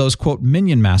couple of those, quote,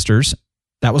 minion masters.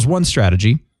 That was one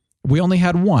strategy. We only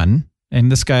had one,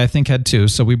 and this guy, I think, had 2.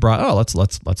 So we brought,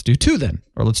 let's do 2 then,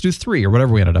 or let's do 3 or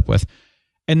whatever we ended up with.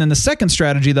 And then the second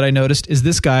strategy that I noticed is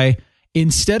this guy,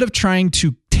 instead of trying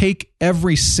to take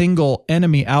every single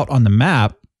enemy out on the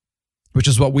map, which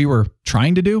is what we were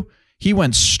trying to do, he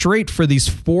went straight for these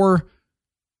 4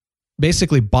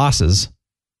 basically bosses.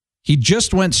 He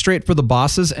just went straight for the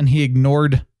bosses and he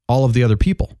ignored all of the other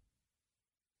people.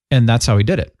 And that's how he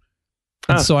did it.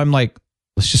 And so I'm like,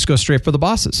 let's just go straight for the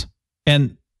bosses.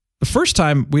 And the first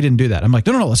time we didn't do that. I'm like,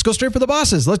 no, let's go straight for the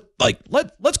bosses.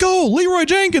 Let's go, Leroy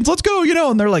Jenkins, let's go, you know.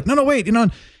 And they're like, no, wait, you know.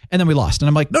 And then we lost. And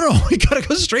I'm like, no, we gotta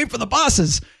go straight for the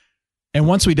bosses. And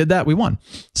once we did that, we won.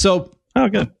 So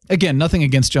good. Again, nothing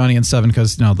against Johnny and 7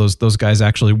 because those guys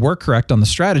actually were correct on the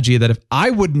strategy that if I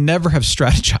would never have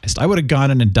strategized, I would have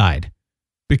gone in and died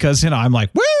because, I'm like,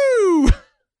 woo!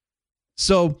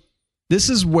 So this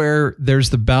is where there's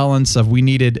the balance of we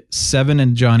needed 7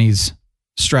 and Johnny's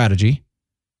strategy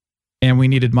and we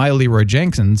needed my Leroy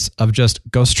Jenkins of just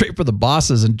go straight for the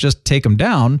bosses and just take them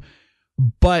down.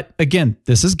 But again,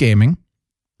 this is gaming,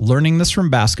 learning this from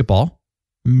basketball,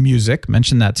 music,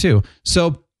 mentioned that too.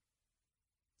 So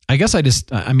I guess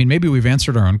maybe we've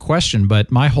answered our own question, but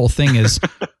my whole thing is,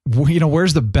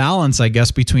 where's the balance, I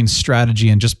guess, between strategy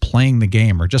and just playing the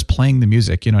game or just playing the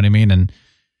music? You know what I mean? And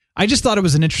I just thought it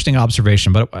was an interesting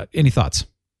observation, but any thoughts?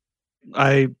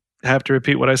 I have to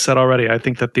repeat what I said already. I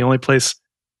think that the only place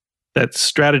that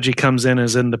strategy comes in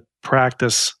is in the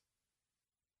practice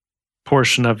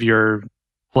portion of your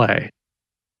play,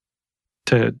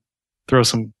 to throw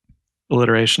some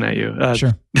alliteration at you.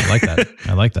 Sure. I like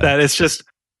that. That it's just,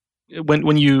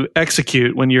 when you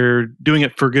execute, when you're doing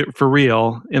it for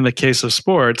real, in the case of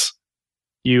sports,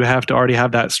 you have to already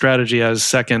have that strategy as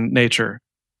second nature,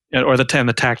 or the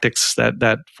tactics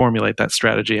that formulate that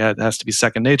strategy has to be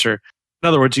second nature. In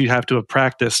other words, you have to have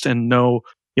practiced and know.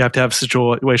 You have to have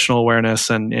situational awareness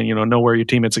and know where your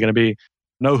teammates are going to be,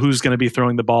 know who's going to be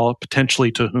throwing the ball potentially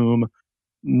to whom,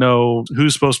 know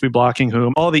who's supposed to be blocking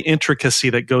whom. All the intricacy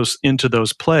that goes into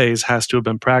those plays has to have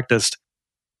been practiced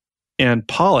and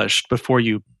polished before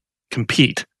you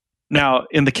compete. Now,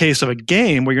 in the case of a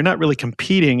game where you're not really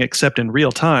competing except in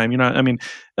real time,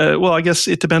 I guess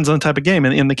it depends on the type of game.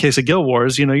 And in the case of Guild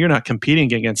Wars, you're not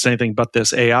competing against anything but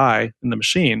this AI in the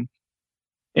machine.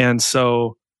 And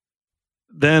so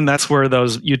then that's where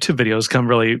those YouTube videos come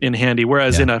really in handy.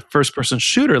 Whereas in a first-person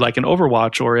shooter like in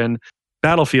Overwatch or in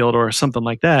Battlefield or something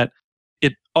like that,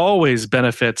 it always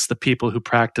benefits the people who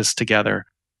practice together.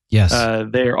 Yes.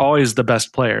 They're always the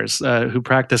best players who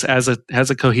practice as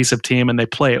a cohesive team, and they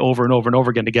play over and over and over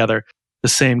again together the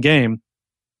same game.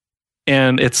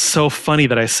 And it's so funny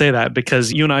that I say that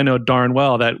because you and I know darn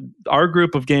well that our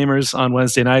group of gamers on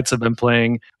Wednesday nights have been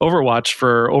playing Overwatch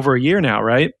for over a year now,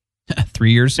 right?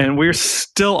 3 years. And we're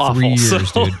still awful. 3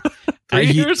 years, so. dude. 3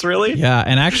 years, really? Yeah,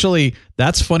 and actually,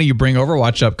 that's funny you bring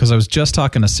Overwatch up because I was just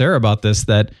talking to Sarah about this,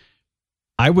 that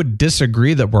I would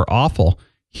disagree that we're awful.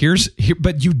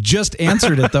 But you just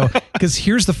answered it, though, because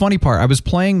here's the funny part. I was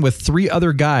playing with 3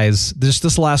 other guys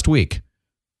this last week,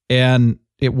 and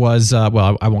it was,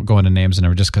 well, I won't go into names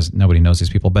and just because nobody knows these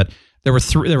people, but there were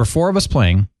 4 of us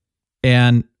playing,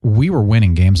 and we were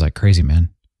winning games like crazy, man.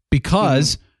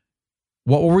 Because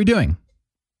what were we doing?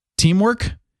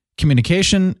 Teamwork,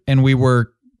 communication, and we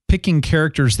were picking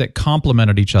characters that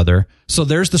complemented each other. So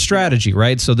there's the strategy,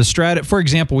 right? So for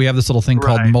example, we have this little thing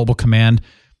called Mobile Command,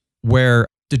 where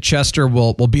DeChester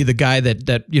will be the guy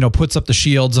that puts up the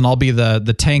shields, and I'll be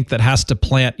the tank that has to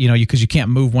plant, because you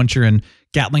can't move once you're in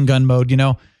Gatling gun mode,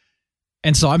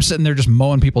 And so I'm sitting there just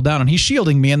mowing people down, and he's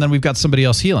shielding me, and then we've got somebody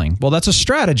else healing. Well, that's a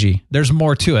strategy. There's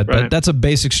more to it, but that's a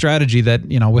basic strategy that,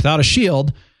 without a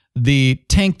shield, the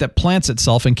tank that plants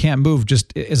itself and can't move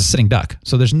just is a sitting duck.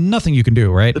 So there's nothing you can do,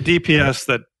 right? The DPS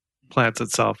that plants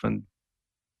itself and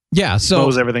so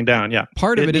slows everything down. Yeah.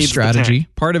 Part of it is strategy.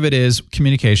 Part of it is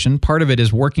communication. Part of it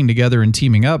is working together and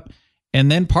teaming up. And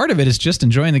then part of it is just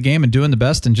enjoying the game and doing the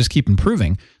best and just keep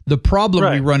improving. The problem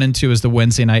we run into as the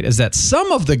Wednesday night is that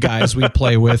some of the guys we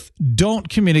play with don't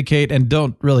communicate and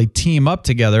don't really team up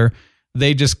together.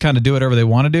 They just kind of do whatever they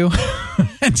want to do.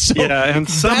 And so and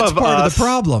some that's of part us, of the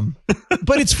problem.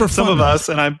 But it's for some fun. of us,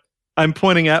 and I'm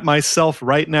pointing at myself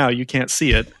right now. You can't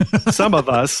see it. Some of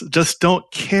us just don't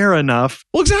care enough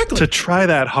to try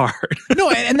that hard. No,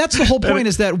 and that's the whole point,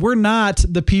 is that we're not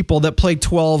the people that play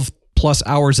 12 plus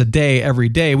hours a day every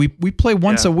day. We play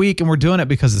once a week, and we're doing it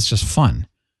because it's just fun.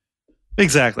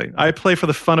 Exactly. I play for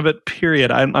the fun of it,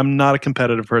 period. I'm not a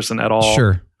competitive person at all.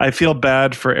 Sure. I feel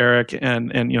bad for Eric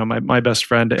and my best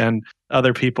friend and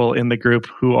other people in the group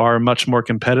who are much more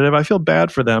competitive. I feel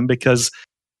bad for them because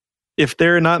if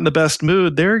they're not in the best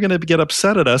mood, they're going to get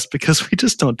upset at us because we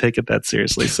just don't take it that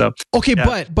seriously. So okay,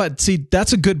 but see,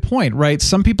 that's a good point, right?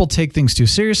 Some people take things too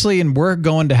seriously, and we're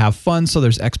going to have fun, so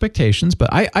there's expectations. But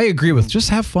I agree with just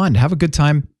have fun, have a good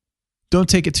time. Don't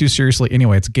take it too seriously.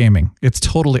 Anyway, it's gaming. It's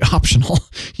totally optional,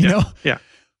 you know? Yeah.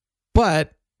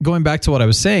 But going back to what I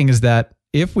was saying is that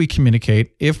if we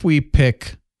communicate, if we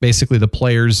pick basically the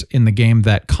players in the game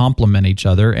that complement each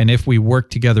other, and if we work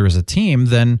together as a team,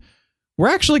 then we're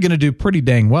actually going to do pretty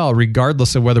dang well,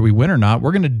 regardless of whether we win or not.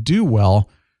 We're going to do well.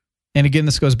 And again,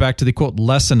 this goes back to the quote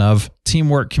lesson of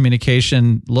teamwork,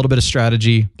 communication, a little bit of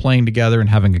strategy, playing together and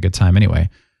having a good time anyway.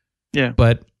 Yeah.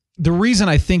 But the reason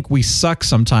I think we suck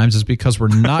sometimes is because we're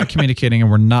not communicating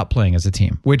and we're not playing as a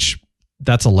team, which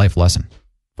that's a life lesson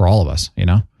for all of us, you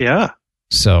know? Yeah.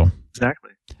 So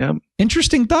exactly. Yeah.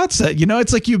 Interesting thoughts that,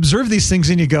 it's like you observe these things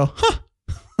and you go, huh,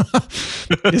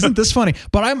 isn't this funny?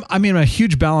 But I'm a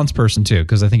huge balance person too,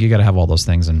 because I think you got to have all those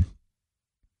things. And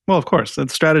well, of course, and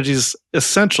strategy is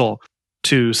essential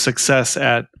to success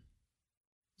at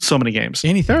so many games.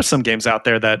 There are some games out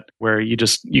there where you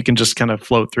can just kind of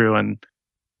float through and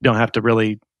don't have to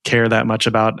really care that much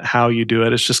about how you do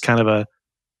it. It's just kind of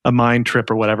a mind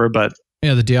trip or whatever. But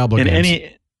the Diablo games.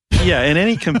 In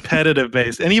any competitive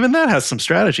base, and even that has some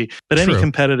strategy, but any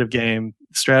competitive game,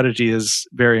 strategy is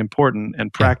very important,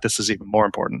 and practice is even more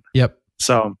important. Yep.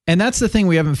 So, and that's the thing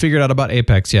we haven't figured out about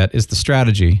Apex yet is the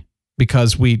strategy,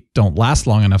 because we don't last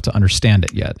long enough to understand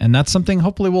it yet. And that's something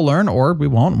hopefully we'll learn, or we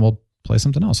won't, and we'll play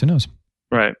something else. Who knows?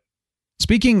 Right.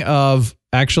 Speaking of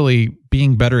actually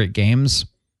being better at games,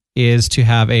 is to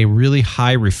have a really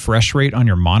high refresh rate on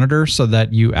your monitor so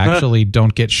that you actually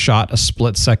don't get shot a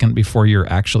split second before you're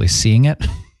actually seeing it.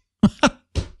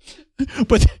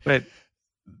 But wait,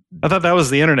 I thought that was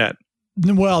the internet.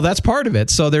 Well, that's part of it.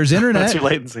 So there's internet. That's your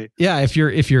latency. Yeah, if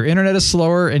your internet is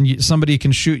slower and somebody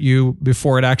can shoot you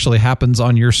before it actually happens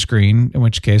on your screen, in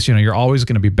which case you're always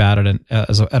going to be bad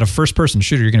at a first person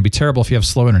shooter. You're going to be terrible if you have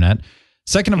slow internet.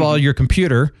 Second of all, your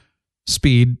computer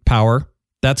speed, power.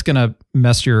 That's going to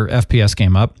mess your FPS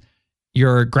game up.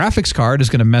 Your graphics card is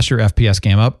going to mess your FPS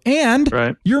game up. And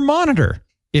your monitor.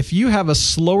 If you have a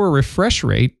slower refresh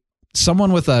rate,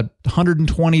 someone with a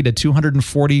 120 to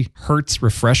 240 hertz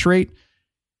refresh rate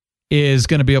is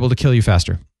going to be able to kill you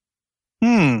faster.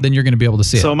 Then you're going to be able to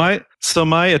see it. So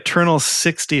my eternal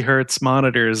 60 hertz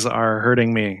monitors are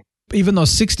hurting me. Even though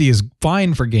 60 is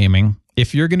fine for gaming,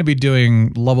 if you're going to be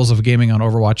doing levels of gaming on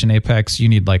Overwatch and Apex, you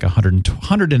need like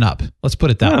 100 and up. Let's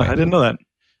put it that way. I didn't know that.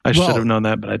 I should have known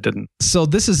that, but I didn't. So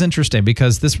this is interesting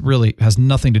because this really has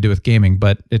nothing to do with gaming,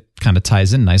 but it kind of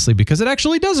ties in nicely because it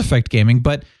actually does affect gaming.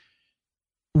 But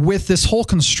with this whole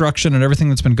construction and everything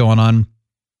that's been going on,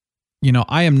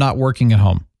 I am not working at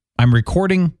home. I'm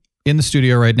recording in the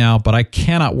studio right now, but I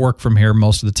cannot work from here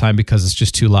most of the time because it's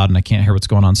just too loud and I can't hear what's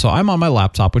going on. So I'm on my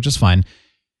laptop, which is fine.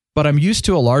 But I'm used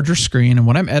to a larger screen, and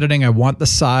when I'm editing, I want the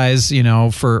size,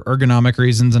 for ergonomic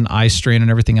reasons and eye strain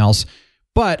and everything else.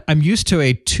 But I'm used to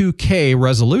a 2K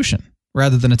resolution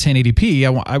rather than a 1080p.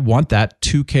 I want that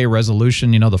 2K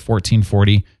resolution, the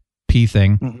 1440p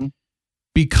thing,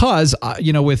 because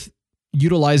with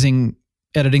utilizing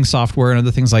editing software and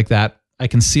other things like that, I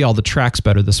can see all the tracks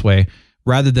better this way,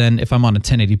 rather than if I'm on a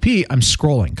 1080p, I'm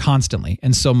scrolling constantly.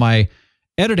 And so my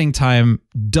editing time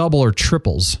double or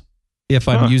triples if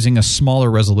I'm using a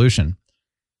smaller resolution.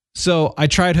 So I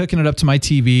tried hooking it up to my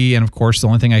TV, and of course, the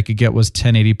only thing I could get was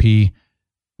 1080p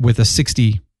with a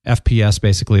 60 FPS,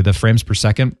 basically, the frames per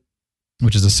second,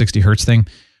 which is a 60 hertz thing,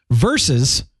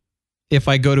 versus if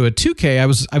I go to a 2K,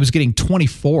 I was getting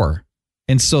 24.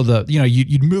 And so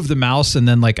you'd move the mouse, and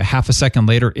then like a half a second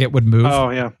later, it would move. Oh,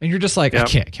 yeah. And you're just like, I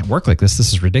can't work like this.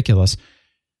 This is ridiculous.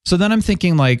 So then I'm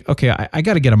thinking like, okay, I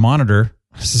got to get a monitor.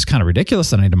 This is kind of ridiculous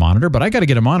that I need a monitor, but I got to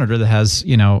get a monitor that has,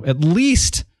 at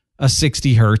least a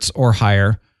 60 hertz or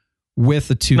higher with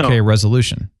a 2K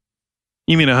resolution.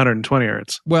 You mean 120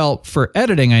 hertz? Well, for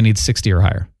editing, I need 60 or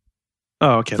higher.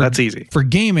 Oh, okay. That's easy. For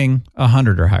gaming,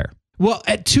 100 or higher. Well,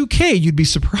 at 2K, you'd be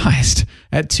surprised.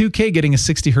 At 2K, getting a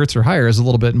 60 hertz or higher is a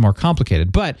little bit more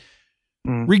complicated. But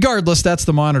regardless, that's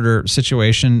the monitor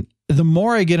situation. The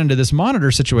more I get into this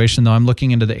monitor situation, though, I'm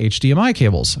looking into the HDMI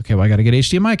cables. Okay, well, I got to get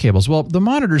HDMI cables. Well, the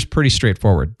monitor's pretty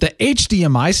straightforward. The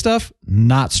HDMI stuff,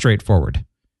 not straightforward.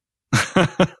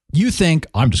 You think,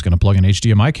 I'm just going to plug an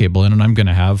HDMI cable in and I'm going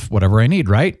to have whatever I need,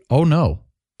 right? Oh, no.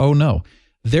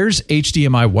 There's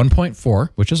HDMI 1.4,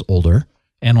 which is older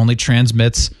and only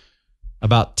transmits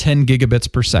about 10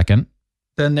 gigabits per second.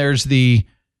 Then there's the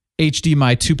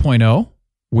HDMI 2.0,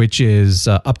 which is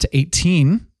up to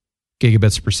 18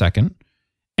 gigabits per second.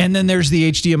 And then there's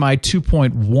the HDMI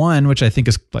 2.1, which I think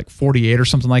is like 48 or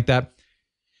something like that.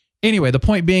 Anyway, the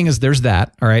point being is there's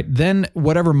that. All right. Then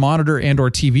whatever monitor and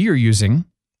or TV you're using,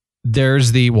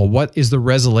 there's the, what is the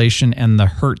resolution and the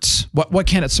hertz? What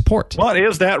can it support? What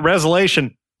is that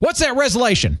resolution? What's that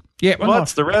resolution? Yeah. Well,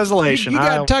 what's the resolution? You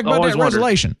got to talk about that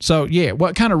resolution. So yeah,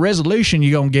 what kind of resolution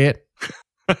you going to get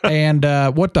and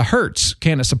what the hertz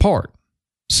can it support?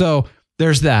 So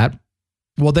there's that.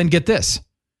 Well, then get this.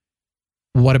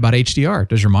 What about HDR?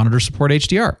 Does your monitor support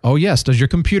HDR? Oh, yes. Does your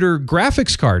computer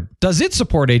graphics card, does it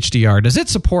support HDR? Does it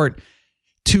support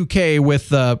 2K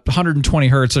with 120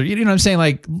 hertz? Or, you know what I'm saying?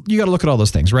 Like, you got to look at all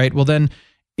those things, right? Well, then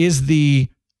is the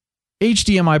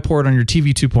HDMI port on your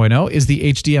TV 2.0? Is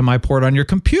the HDMI port on your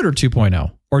computer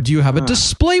 2.0? Or do you have a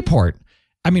display port?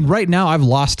 I mean, right now, I've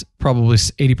lost probably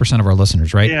 80% of our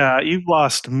listeners, right? Yeah, you've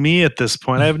lost me at this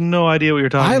point. I have no idea what you're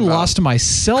talking about. I lost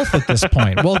myself at this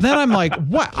point. Well, then I'm like,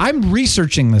 what? I'm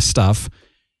researching this stuff,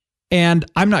 and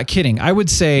I'm not kidding. I would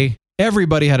say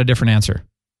everybody had a different answer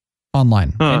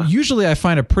online. And usually I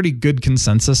find a pretty good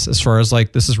consensus as far as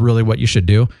like, this is really what you should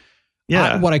do.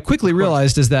 Yeah. What I quickly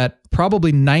realized is that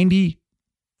probably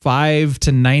 95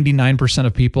 to 99%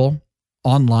 of people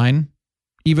online,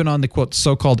 even on the quote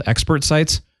so-called expert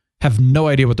sites, have no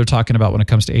idea what they're talking about when it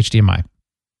comes to HDMI.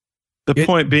 The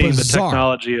point being the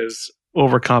technology is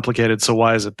overcomplicated, so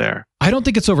why is it there? I don't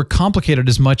think it's overcomplicated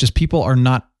as much as people are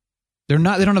not, they don't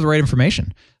have the right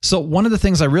information. So one of the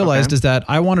things I realized is that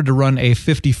I wanted to run a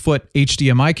 50-foot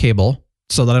HDMI cable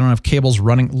so that I don't have cables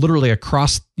running literally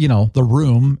across, the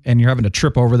room and you're having to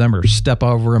trip over them or step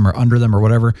over them or under them or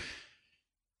whatever.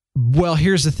 Well,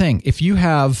 here's the thing. If you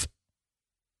have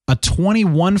a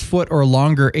 21-foot or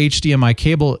longer HDMI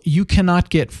cable, you cannot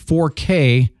get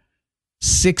 4K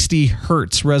 60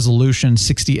 hertz resolution,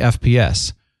 60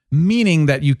 FPS, meaning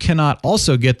that you cannot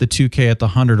also get the 2K at the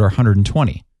 100 or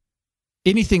 120.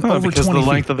 Anything over 20 because of the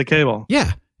length of the cable.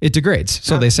 Yeah, it degrades,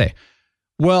 so they say.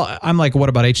 Well, I'm like, what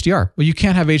about HDR? Well, you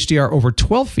can't have HDR over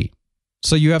 12 feet.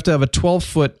 So you have to have a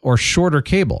 12-foot or shorter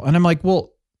cable. And I'm like,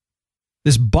 well,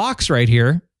 this box right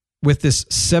here with this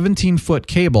 17-foot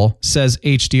cable says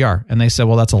HDR. And they said,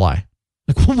 well, that's a lie.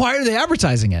 Like, well, why are they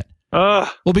advertising it? Well,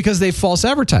 because they false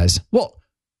advertise. Well,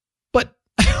 but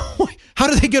how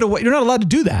do they get away? You're not allowed to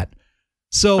do that.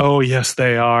 So, oh, yes,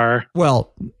 they are.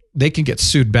 Well, they can get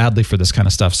sued badly for this kind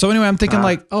of stuff. So anyway, I'm thinking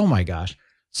like, oh my gosh.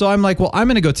 So I'm like, well, I'm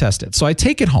going to go test it. So I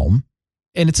take it home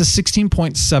and it's a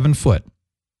 16.7 foot.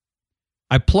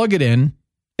 I plug it in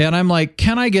and I'm like,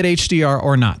 can I get HDR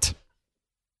or not?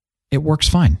 It works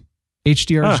fine.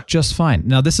 HDR is just fine.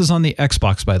 Now, this is on the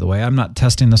Xbox, by the way. I'm not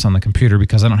testing this on the computer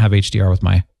because I don't have HDR with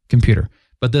my computer.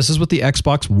 But this is with the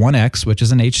Xbox One X, which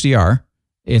is an HDR.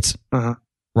 It's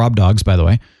Rob Dogs, by the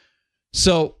way.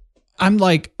 So I'm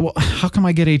like, well, how come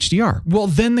I get HDR? Well,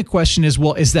 then the question is,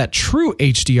 well, is that true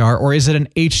HDR or is it an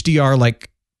HDR like,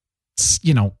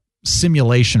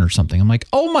 simulation or something? I'm like,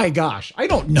 oh my gosh, I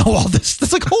don't know all this.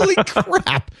 It's like, holy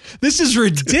crap, this is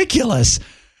ridiculous.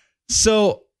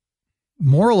 So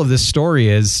moral of this story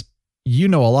is, you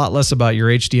know a lot less about your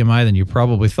HDMI than you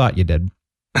probably thought you did.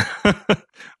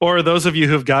 Or those of you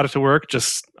who've got it to work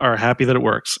just are happy that it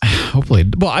works. Hopefully.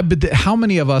 Well, but how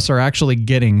many of us are actually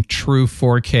getting true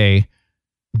 4K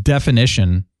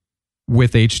definition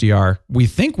with HDR? We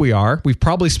think we are. We've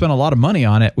probably spent a lot of money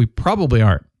on it. We probably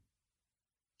aren't.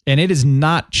 And it is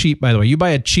not cheap, by the way. You buy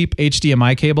a cheap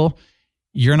HDMI cable,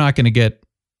 you're not going to get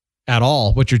at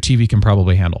all what your TV can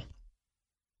probably handle.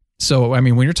 So, I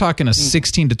mean, when you're talking a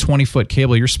 16 to 20 foot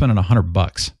cable, you're spending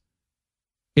 $100.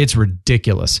 It's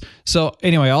ridiculous. So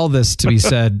anyway, all this to be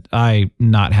said, I'm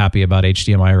not happy about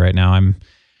HDMI right now.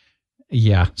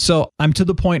 So I'm to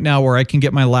the point now where I can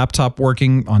get my laptop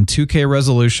working on 2K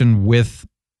resolution with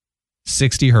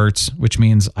 60 hertz, which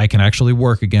means I can actually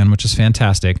work again, which is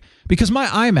fantastic. Because my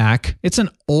iMac, it's an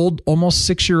old, almost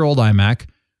 6-year-old iMac.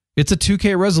 It's a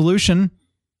 2K resolution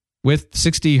with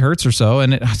 60 hertz or so,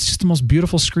 and it's just the most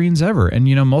beautiful screens ever. And,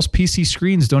 most PC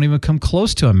screens don't even come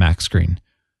close to a Mac screen.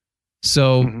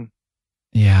 So,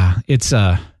 yeah, it's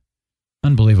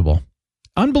unbelievable.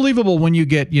 Unbelievable when you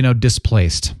get,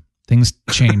 displaced. Things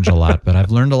change a lot, but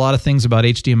I've learned a lot of things about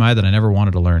HDMI that I never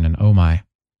wanted to learn, and oh my.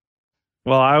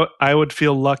 Well, I would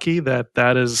feel lucky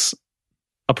that is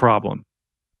a problem.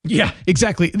 Yeah,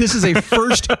 exactly. This is a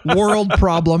first world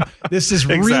problem. This is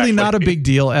really not a big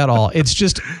deal at all. It's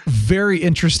just very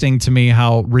interesting to me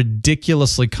how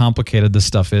ridiculously complicated this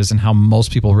stuff is and how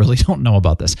most people really don't know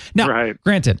about this. Now,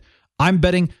 Granted, I'm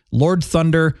betting Lord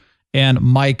Thunder and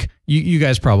Mike, you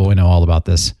guys probably know all about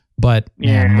this, but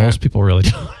man, most people really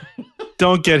don't.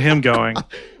 Don't get him going.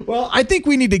 Well, I think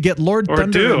we need to get Lord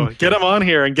Thunder. Get him on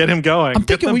here and get him going. I'm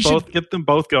thinking we should get them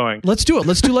both going. Let's do it.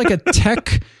 Let's do like a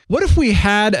tech. What if we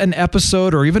had an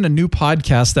episode or even a new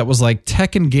podcast that was like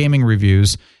tech and gaming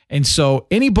reviews? And so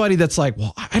anybody that's like,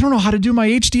 well, I don't know how to do my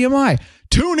HDMI,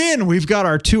 tune in. We've got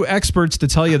our two experts to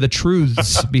tell you the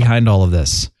truths behind all of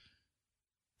this.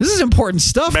 This is important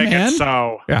stuff, man. Make it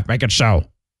so. Yeah, make it so.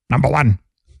 Number one.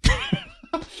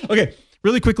 Okay,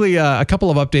 really quickly, a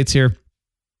couple of updates here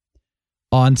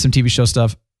on some TV show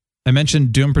stuff. I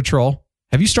mentioned Doom Patrol.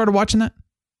 Have you started watching that?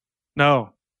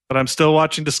 No, but I'm still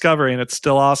watching Discovery, and it's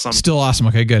still awesome. Still awesome.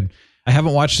 Okay, good. I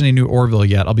haven't watched any new Orville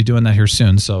yet. I'll be doing that here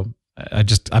soon. So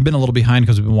I've been a little behind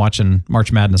because we've been watching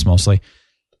March Madness mostly.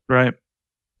 Right.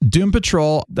 Doom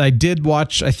Patrol. I did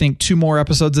watch, I think, 2 more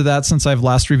episodes of that since I've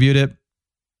last reviewed it.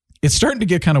 It's starting to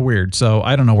get kind of weird, so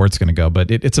I don't know where it's going to go, but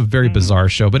it's a very bizarre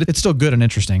show, but it's still good and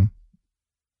interesting.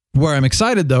 Where I'm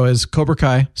excited, though, is Cobra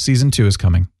Kai Season 2 is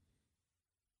coming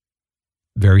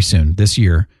very soon, this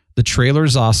year. The trailer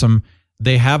is awesome.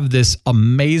 They have this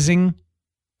amazing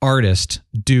artist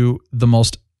do the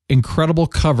most incredible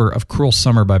cover of Cruel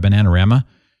Summer by Bananarama,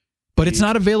 but it's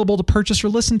not available to purchase or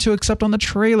listen to except on the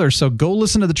trailer. So go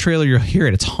listen to the trailer. You'll hear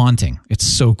it. It's haunting. It's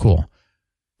so cool.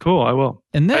 Cool, I will.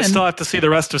 And then I still have to see the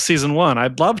rest of Season 1.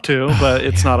 I'd love to, but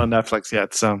it's not on Netflix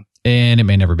yet. So, and it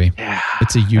may never be. Yeah,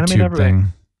 it's a YouTube thing.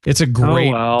 It's a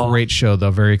great show, though.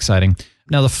 Very exciting.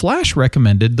 Now, The Flash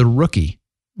recommended The Rookie,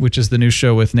 which is the new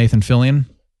show with Nathan Fillion.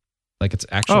 Like, it's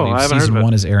actually Season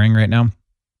 1 is airing right now.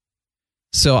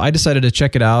 So I decided to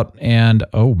check it out, and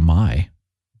oh my,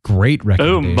 great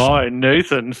recommendation. Oh my,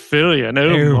 Nathan Fillion.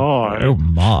 Oh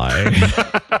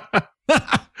my.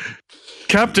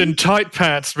 Captain Tight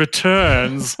Pants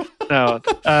returns. Now,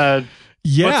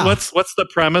 yeah. What's the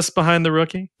premise behind The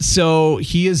Rookie? So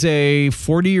he is a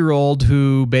 40-year-old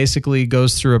who basically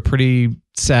goes through a pretty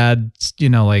sad,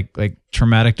 like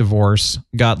traumatic divorce,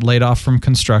 got laid off from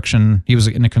construction. He was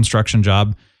in a construction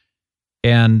job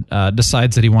and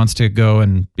decides that he wants to go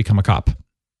and become a cop.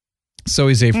 So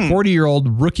he's a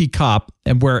 40-year-old rookie cop,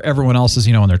 and where everyone else is,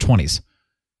 in their 20s.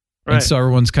 Right. And so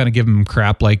everyone's kind of giving him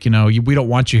crap like, we don't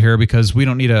want you here because we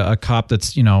don't need a cop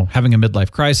that's, having a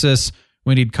midlife crisis.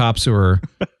 We need cops who are,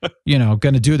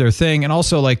 going to do their thing. And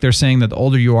also, like, they're saying that the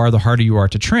older you are, the harder you are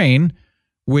to train,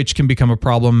 which can become a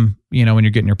problem, when you're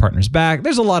getting your partner's back.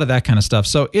 There's a lot of that kind of stuff.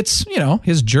 So it's,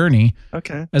 his journey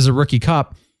as a rookie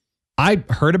cop. I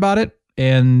heard about it.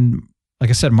 And like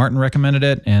I said, Martin recommended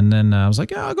it. And then I was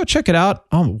like, I'll go check it out.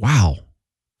 Oh, wow.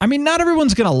 I mean, not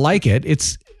everyone's going to like it.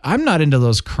 I'm not into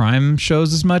those crime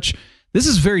shows as much. This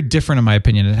is very different in my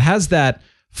opinion. It has that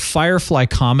Firefly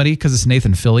comedy because it's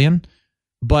Nathan Fillion,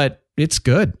 but it's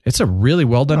good. It's a really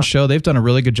well done show. They've done a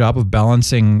really good job of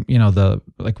balancing, the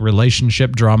like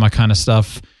relationship drama kind of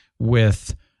stuff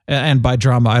with And by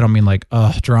drama, I don't mean like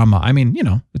drama. I mean,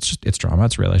 it's drama.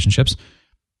 It's relationships.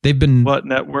 They've been... What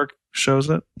network shows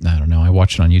it? I don't know. I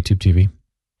watch it on YouTube TV.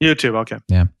 YouTube, okay.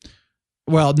 Yeah.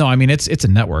 Well, no, I mean, it's a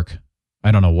network.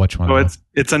 I don't know which one. Oh,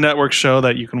 it's a network show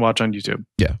that you can watch on YouTube.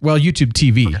 Yeah. Well, YouTube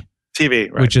TV. Okay.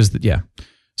 TV, right. Which is,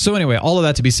 So anyway, all of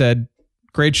that to be said,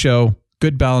 great show,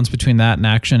 good balance between that and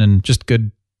action, and just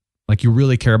good, like you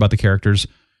really care about the characters.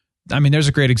 I mean, there's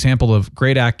a great example of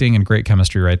great acting and great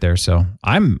chemistry right there. So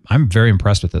I'm very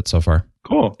impressed with it so far.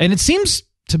 Cool. And it seems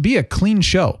to be a clean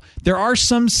show. There are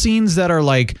some scenes that are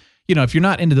like, if you're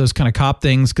not into those kind of cop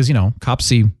things, because, cops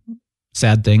see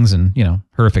sad things and,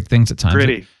 horrific things at times.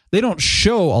 Gritty. They don't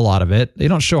show a lot of it. They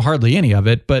don't show hardly any of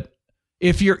it. But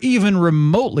if you're even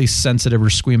remotely sensitive or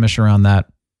squeamish around that,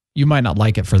 you might not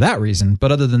like it for that reason.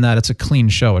 But other than that, it's a clean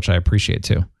show, which I appreciate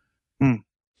too.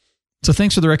 So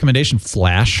thanks for the recommendation,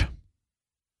 Flash.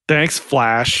 Thanks,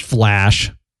 Flash.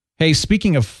 Flash. Hey,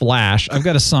 speaking of Flash, I've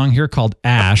got a song here called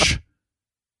Ash.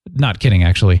 Not kidding,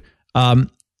 actually. I've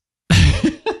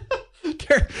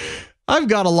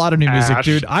got a lot of new music,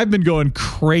 dude. I've been going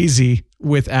crazy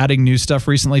with adding new stuff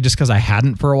recently just because I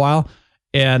hadn't for a while.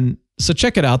 And so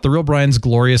check it out. The Real Brian's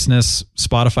Gloriousness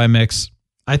Spotify mix.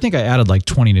 I think I added like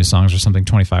 20 new songs or something,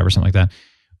 25 or something like that.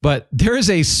 But there is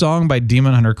a song by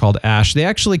Demon Hunter called Ash. They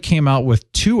actually came out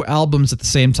with 2 albums at the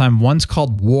same time. One's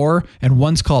called War and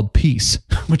one's called Peace,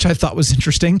 which I thought was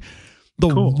interesting.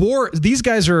 War, these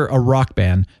guys are a rock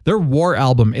band. Their War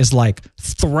album is like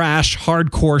thrash,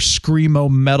 hardcore, screamo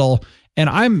metal. And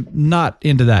I'm not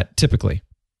into that typically.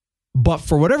 But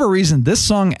for whatever reason, this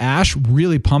song Ash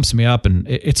really pumps me up and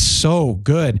it's so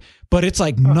good. But it's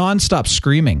like nonstop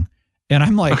screaming. And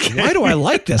I'm like, why do I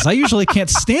like this? I usually can't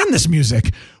stand this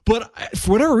music. But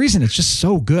for whatever reason, it's just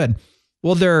so good.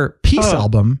 Well, their Peace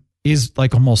album is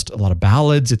like almost a lot of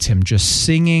ballads. It's him just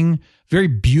singing. Very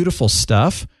beautiful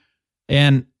stuff.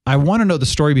 And I want to know the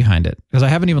story behind it because I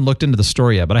haven't even looked into the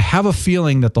story yet. But I have a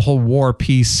feeling that the whole War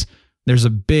Peace, there's a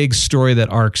big story that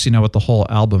arcs, with the whole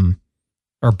album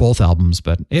or both albums.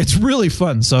 But it's really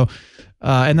fun. So,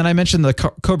 and then I mentioned the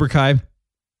Cobra Kai,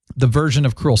 the version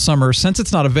of Cruel Summer. Since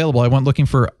it's not available, I went looking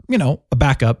for, a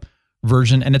backup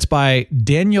version. And it's by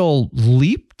Daniel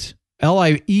Liebt,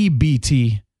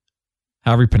 Liebt,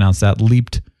 however you pronounce that.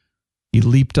 Leaped. He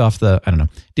leaped off I don't know.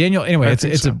 Daniel, anyway,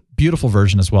 it's a beautiful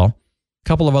version as well. A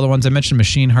couple of other ones. I mentioned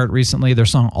Machine Heart recently. Their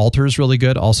song Alter is really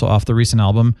good, also off the recent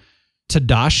album.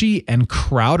 Tadashi and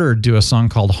Crowder do a song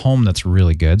called Home that's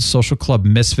really good. Social Club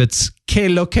Misfits, Que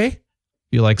Lo Que.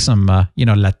 You like some,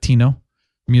 Latino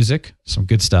music, some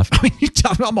good stuff. I mean,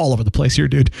 I'm all over the place here,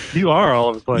 dude. You are all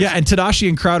over the place. Yeah, and Tadashi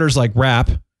and Crowder's like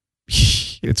rap.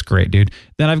 It's great, dude.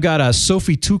 Then I've got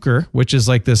Sophie Tucker, which is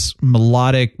like this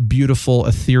melodic, beautiful,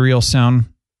 ethereal sound.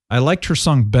 I liked her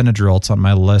song Benadryl. It's on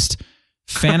my list.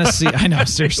 Fantasy. I know,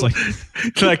 seriously.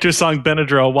 You liked your song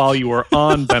Benadryl while you were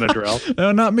on Benadryl.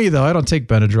 No, not me, though. I don't take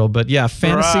Benadryl. But yeah,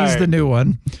 Fantasy's the new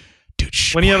one. Dude,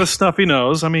 when you have a stuffy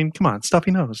nose, I mean, come on,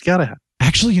 stuffy nose. You gotta have.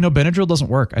 Actually, Benadryl doesn't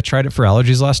work. I tried it for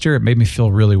allergies last year. It made me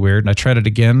feel really weird. And I tried it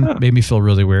again. It made me feel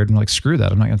really weird. I'm like, screw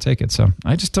that. I'm not going to take it. So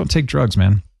I just don't take drugs,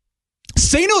 man.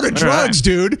 Say no to drugs,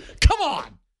 dude. Come on.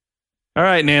 All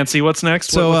right, Nancy, what's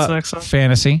next? So, what's next song?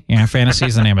 Fantasy. Yeah, Fantasy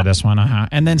is the name of this one.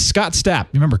 And then Scott Stapp.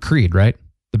 You remember Creed, right?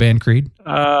 The band Creed?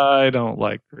 I don't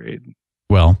like Creed.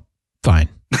 Well, fine.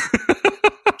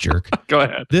 Jerk. Go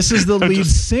ahead. This is the lead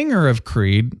singer of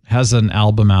Creed. Has an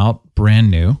album out, brand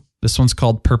new. This one's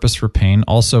called Purpose for Pain.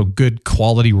 Also good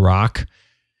quality rock.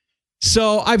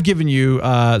 So I've given you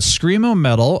screamo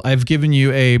metal. I've given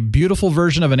you a beautiful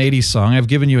version of an 80s song. I've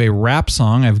given you a rap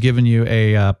song. I've given you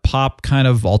a pop kind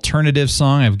of alternative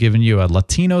song. I've given you a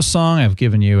Latino song. I've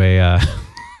given you a...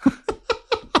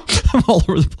 I'm all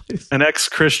over the place. An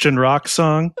ex-Christian rock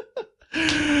song.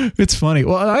 It's funny.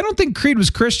 Well, I don't think Creed was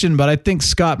Christian, but I think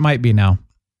Scott might be now.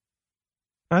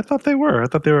 I thought they were. I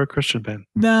thought they were a Christian band.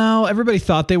 No, everybody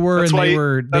thought they were. That's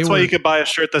and why you could buy a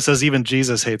shirt that says "Even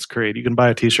Jesus Hates Creed." You can buy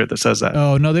a T-shirt that says that.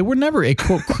 Oh no, they were never a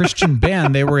quote Christian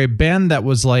band. They were a band that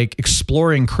was like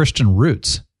exploring Christian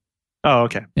roots. Oh,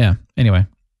 okay. Yeah. Anyway,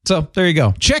 so there you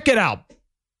go. Check it out.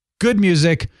 Good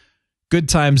music, good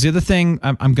times. The other thing,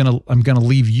 I'm gonna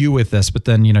leave you with this, but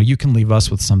then you can leave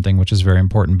us with something which is very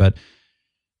important. But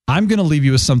I'm gonna leave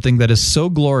you with something that is so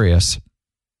glorious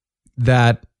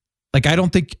that. Like, I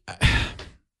don't think,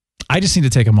 I just need to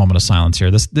take a moment of silence here.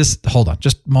 Hold on,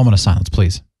 just a moment of silence,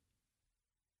 please.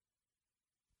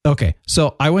 Okay,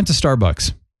 so I went to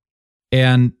Starbucks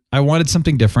and I wanted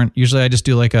something different. Usually I just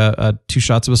do like a 2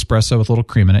 shots of espresso with a little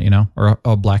cream in it, or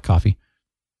a black coffee.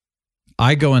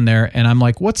 I go in there and I'm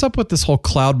like, what's up with this whole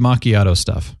cloud macchiato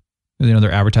stuff?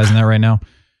 They're advertising that right now.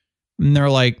 And they're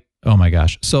like, oh my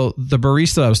gosh. So the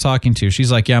barista I was talking to,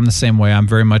 she's like, yeah, I'm the same way. I'm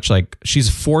very much like, she's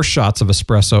 4 shots of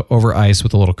espresso over ice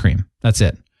with a little cream. That's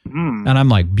it. And I'm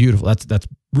like, beautiful. That's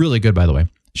really good, by the way.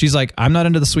 She's like, I'm not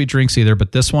into the sweet drinks either,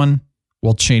 but this one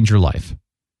will change your life.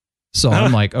 So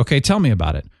I'm like, okay, tell me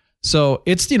about it. So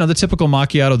it's, the typical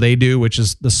macchiato they do, which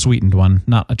is the sweetened one,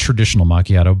 not a traditional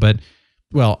macchiato, but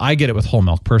well, I get it with whole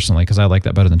milk personally because I like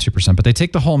that better than 2%, but they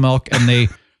take the whole milk and they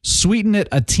sweeten it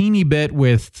a teeny bit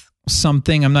with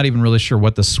something. I'm not even really sure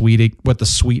what the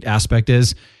sweet aspect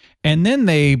is. And then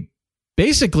they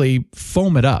basically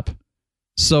foam it up.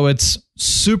 So it's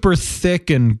super thick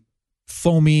and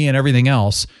foamy and everything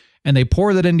else. And they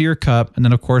pour that into your cup. And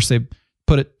then of course they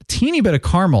put a teeny bit of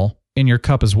caramel in your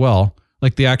cup as well,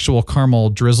 like the actual caramel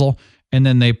drizzle. And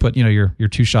then they put, your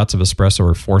 2 shots of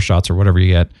espresso or 4 shots or whatever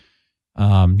you get.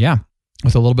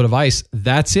 With a little bit of ice.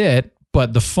 That's it.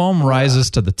 But the foam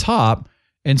rises to the top.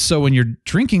 And so when you're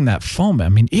drinking that foam, I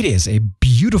mean, it is a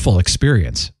beautiful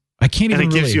experience. I can't even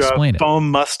really explain it. And it gives you a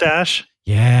foam mustache.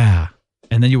 Yeah.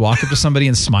 And then you walk up to somebody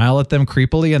and smile at them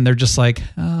creepily, and they're just like,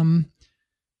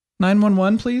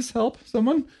 911, please help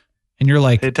someone. And you're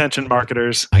like, pay attention,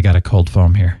 marketers. I got a cold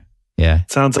foam here. Yeah.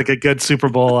 Sounds like a good Super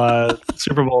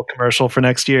Bowl commercial for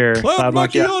next year. Cloud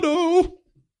Macchiato.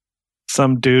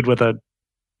 Some dude with a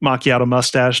macchiato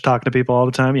mustache talking to people all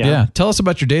the time. Yeah. Tell us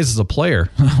about your days as a player.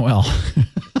 Well,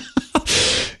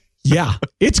 yeah,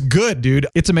 it's good, dude.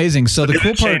 It's amazing. So the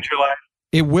cool part, change your life.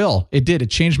 It will. It did. It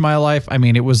changed my life. I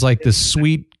mean, it was like this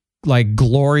sweet, like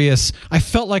glorious. I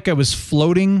felt like I was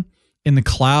floating in the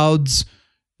clouds,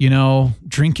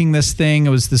 drinking this thing. It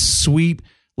was this sweet,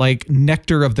 like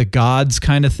nectar of the gods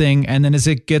kind of thing. And then as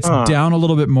it gets down a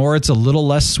little bit more, it's a little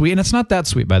less sweet. And it's not that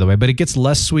sweet, by the way, but it gets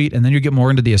less sweet. And then you get more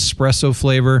into the espresso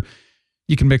flavor.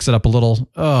 You can mix it up a little.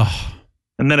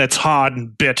 And then it's hard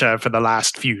and bitter for the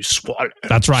last few swallows.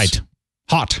 That's right.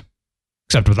 Hot,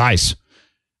 except with ice.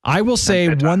 I will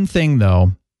say one thing,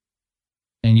 though,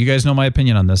 and you guys know my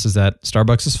opinion on this, is that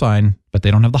Starbucks is fine, but they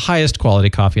don't have the highest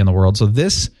quality coffee in the world. So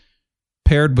this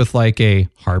paired with like a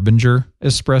Harbinger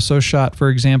espresso shot, for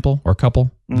example, or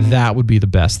couple, that would be the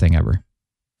best thing ever.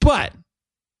 But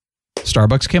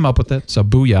Starbucks came up with it, so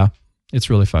booyah.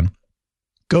 It's really fun.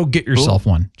 Go get yourself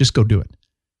one. Just go do it.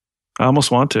 I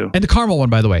almost want to. And the caramel one,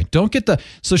 by the way. Don't get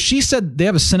so she said they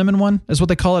have a cinnamon one, is what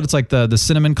they call it. It's like the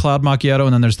cinnamon cloud macchiato,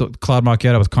 and then there's the cloud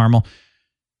macchiato with caramel.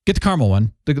 Get the caramel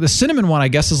one. The cinnamon one, I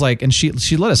guess, is like, and she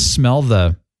let us smell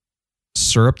the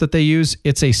syrup that they use.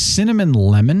 It's a cinnamon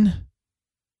lemon,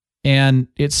 and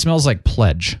it smells like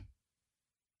Pledge.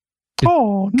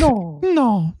 No,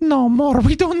 more.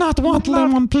 We do not want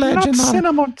lemon Pledge in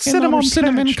our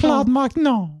cinnamon cloud mac.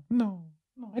 No.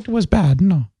 It was bad.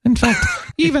 No. In fact,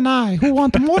 even I, who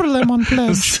want more lemon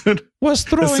Pledge, was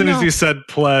throwing up. As soon as you said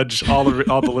Pledge, all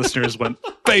the listeners went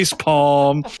face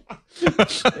palm.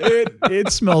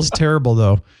 It smells terrible,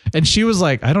 though. And she was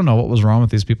like, I don't know what was wrong with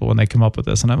these people when they come up with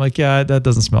this. And I'm like, yeah, that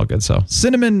doesn't smell good. So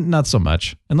cinnamon, not so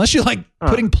much. Unless you like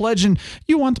putting Pledge in,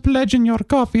 you want Pledge in your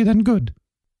coffee, then good.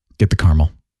 Get the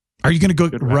caramel. Are you going to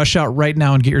go rush out right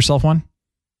now and get yourself one?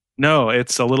 No,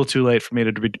 it's a little too late for me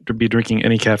to be drinking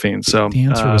any caffeine. So the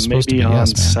answer was supposed to be on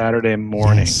yes, man. Saturday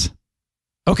morning. Yes.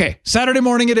 Okay, Saturday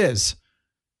morning it is.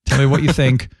 Tell me what you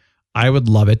think. I would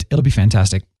love it. It'll be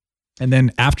fantastic. And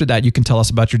then after that, you can tell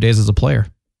us about your days as a player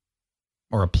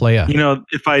or a playa.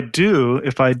 If I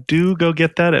do go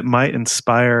get that, it might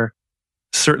inspire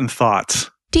certain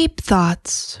thoughts. Deep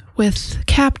Thoughts with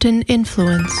Captain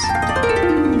Influence.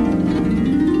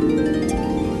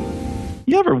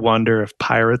 You ever wonder if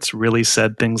pirates really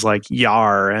said things like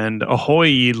 "yar" and "ahoy,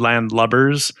 ye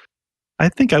landlubbers"? I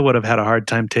think I would have had a hard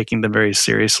time taking them very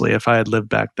seriously if I had lived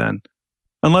back then.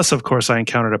 Unless, of course, I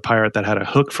encountered a pirate that had a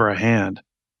hook for a hand.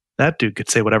 That dude could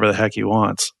say whatever the heck he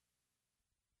wants.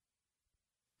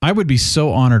 I would be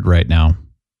so honored right now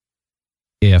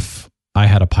if I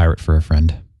had a pirate for a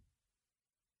friend.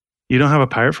 You don't have a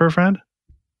pirate for a friend?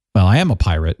 Well, I am a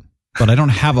pirate, but I don't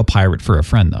have a pirate for a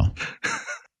friend, though.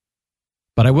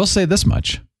 But I will say this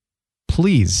much.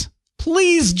 Please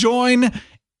join.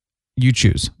 You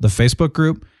choose the Facebook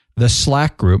group, the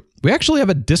Slack group. We actually have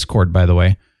a Discord, by the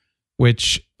way,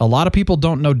 which a lot of people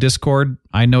don't know Discord.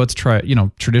 I know it's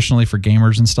traditionally for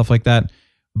gamers and stuff like that.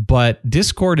 But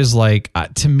Discord is like,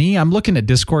 to me, I'm looking at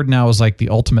Discord now as like the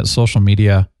ultimate social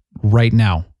media right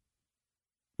now.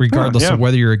 Regardless of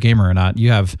whether you're a gamer or not.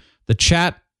 You have the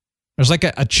chat. There's like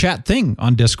a chat thing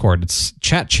on Discord. It's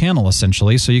chat channel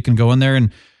essentially. So you can go in there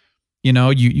and,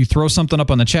 you throw something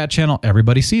up on the chat channel,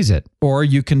 everybody sees it. Or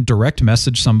you can direct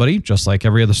message somebody just like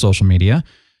every other social media.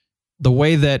 the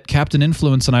way that Captain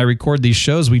Influence and I record these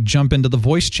shows, we jump into the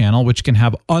voice channel, which can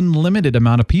have unlimited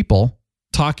amount of people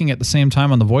talking at the same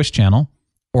time on the voice channel,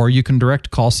 or you can direct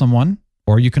call someone,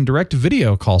 or you can direct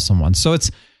video call someone. So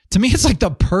to me, it's like the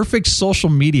perfect social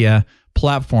media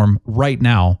platform right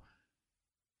now.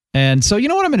 And so you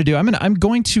know what I'm going to do? I'm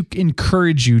going to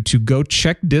encourage you to go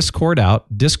check Discord out.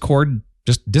 Discord,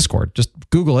 just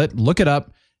Google it, look it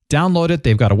up, download it.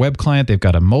 They've got a web client, they've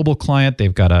got a mobile client,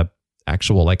 they've got a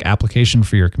actual like application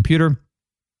for your computer.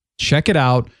 Check it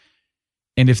out.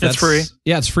 And if that's free.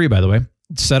 Yeah, it's free, by the way.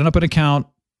 Set up an account,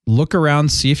 look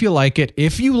around, see if you like it.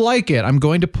 If you like it, I'm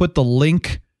going to put the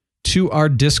link to our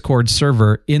Discord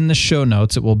server in the show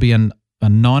notes. It will be a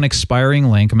non-expiring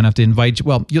link. I'm going to have to invite you.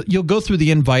 Well, you'll go through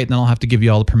the invite, and then I'll have to give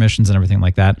you all the permissions and everything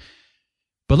like that.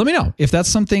 But let me know if that's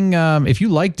something, if you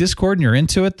like Discord and you're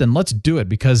into it, then let's do it,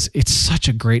 because it's such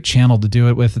a great channel to do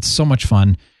it with. It's so much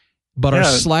fun. But our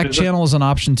Slack channel is an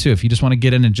option too. If you just want to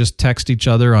get in and just text each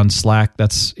other on Slack,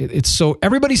 it's so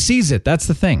everybody sees it. That's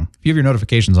the thing. If you have your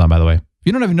notifications on, by the way. If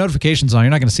you don't have your notifications on,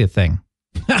 you're not going to see a thing.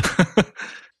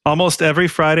 Almost every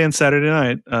Friday and Saturday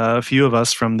night, a few of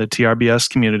us from the TRBS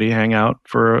community hang out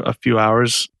for a few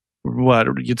hours. What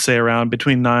you'd say around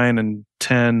between 9 and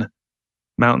 10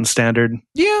 Mountain Standard.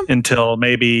 Yeah. Until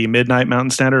maybe midnight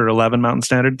Mountain Standard or 11 Mountain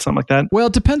Standard, something like that. Well,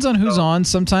 it depends on who's on.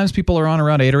 Sometimes people are on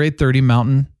around 8 or 8:30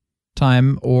 Mountain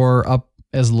time, or up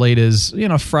as late as,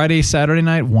 Friday, Saturday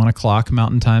night, 1 o'clock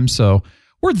Mountain time. So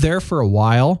we're there for a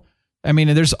while. I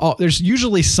mean, there's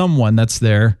usually someone that's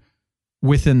there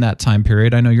within that time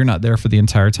period. I know you're not there for the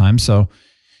entire time. So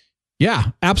yeah,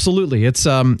 absolutely. It's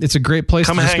a great place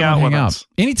to just go and hang out.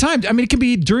 Anytime. I mean, it can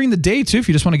be during the day too. If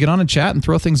you just want to get on and chat and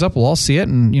throw things up, we'll all see it,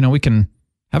 and we can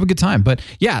have a good time. But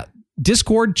yeah,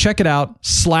 Discord, check it out.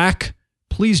 Slack,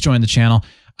 please join the channel.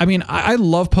 I mean, I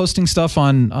love posting stuff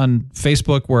on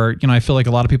Facebook where, I feel like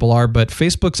a lot of people are, but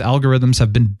Facebook's algorithms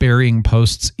have been burying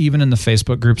posts even in the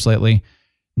Facebook groups lately.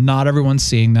 Not everyone's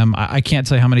seeing them. I can't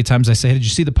tell you how many times I say, hey, did you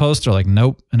see the post? They're like,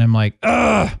 nope. And I'm like,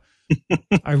 ugh.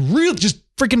 I really just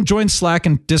freaking join Slack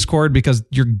and Discord, because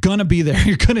you're going to be there.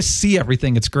 You're going to see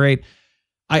everything. It's great.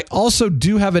 I also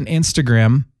do have an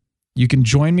Instagram. You can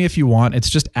join me if you want. It's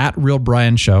just at Real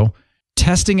Brian Show.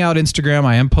 Testing out Instagram.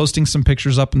 I am posting some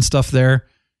pictures up and stuff there.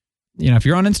 If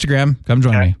you're on Instagram, come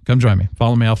join me. Come join me.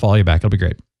 Follow me. I'll follow you back. It'll be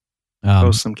great.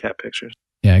 Post some cat pictures.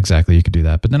 Yeah, exactly. You could do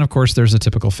that. But then, of course, there's a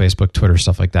typical Facebook, Twitter,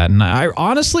 stuff like that. And I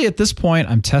honestly, at this point,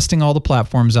 I'm testing all the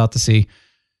platforms out to see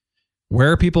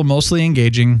where are people mostly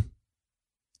engaging.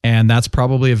 And that's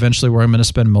probably eventually where I'm going to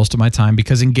spend most of my time,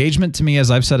 because engagement to me, as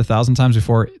I've said 1,000 times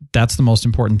before, that's the most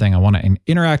important thing. I want to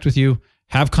interact with you,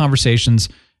 have conversations,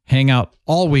 hang out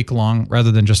all week long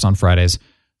rather than just on Fridays.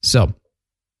 So.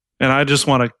 And I just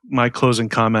want to, my closing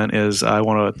comment is I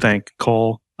want to thank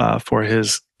Cole for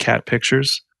his cat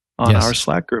pictures on our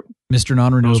Slack group. Mr.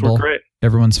 Non-Renewable. Those were great.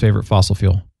 Everyone's favorite fossil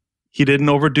fuel. He didn't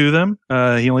overdo them.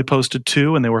 He only posted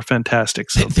 2 and they were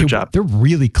fantastic. So good job. They're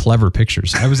really clever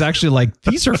pictures. I was actually like,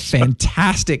 these are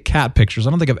fantastic cat pictures. I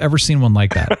don't think I've ever seen one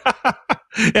like that.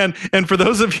 And for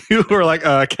those of you who are like,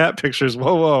 cat pictures,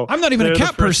 whoa. I'm not even a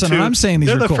cat person, and I'm saying these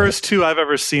are cool. They're the first 2 I've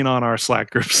ever seen on our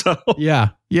Slack group. So yeah.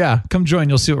 Come join.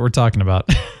 You'll see what we're talking about.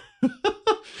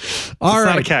 All right.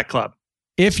 Not a cat club.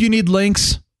 If you need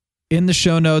links, in the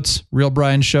show notes,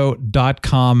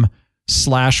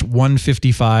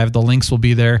 realbrianshow.com/155. The links will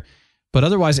be there. But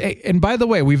otherwise, and by the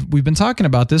way, we've been talking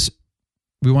about this.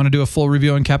 We want to do a full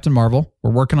review on Captain Marvel.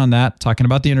 We're working on that, talking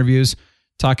about the interviews,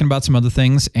 talking about some other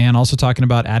things, and also talking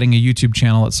about adding a YouTube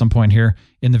channel at some point here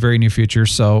in the very near future.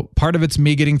 So part of it's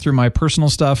me getting through my personal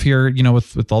stuff here,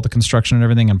 with all the construction and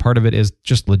everything, and part of it is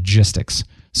just logistics.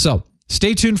 So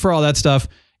stay tuned for all that stuff.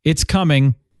 It's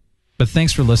coming, but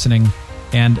thanks for listening.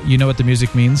 And you know what the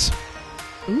music means?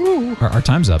 Ooh. Our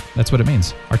time's up. That's what it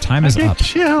means. Our time is up.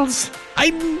 Chills. All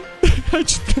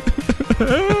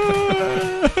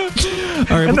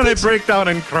right, and then I break down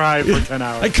and cry for 10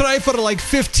 hours. I cry for like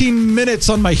 15 minutes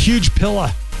on my huge pillow.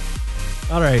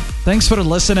 All right. Thanks for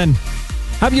listening.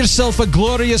 Have yourself a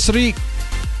glorious week.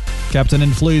 Captain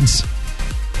Influence.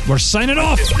 We're signing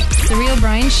off. The Real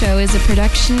Brian Show is a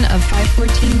production of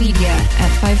 514 Media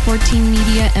at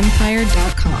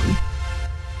 514mediaempire.com.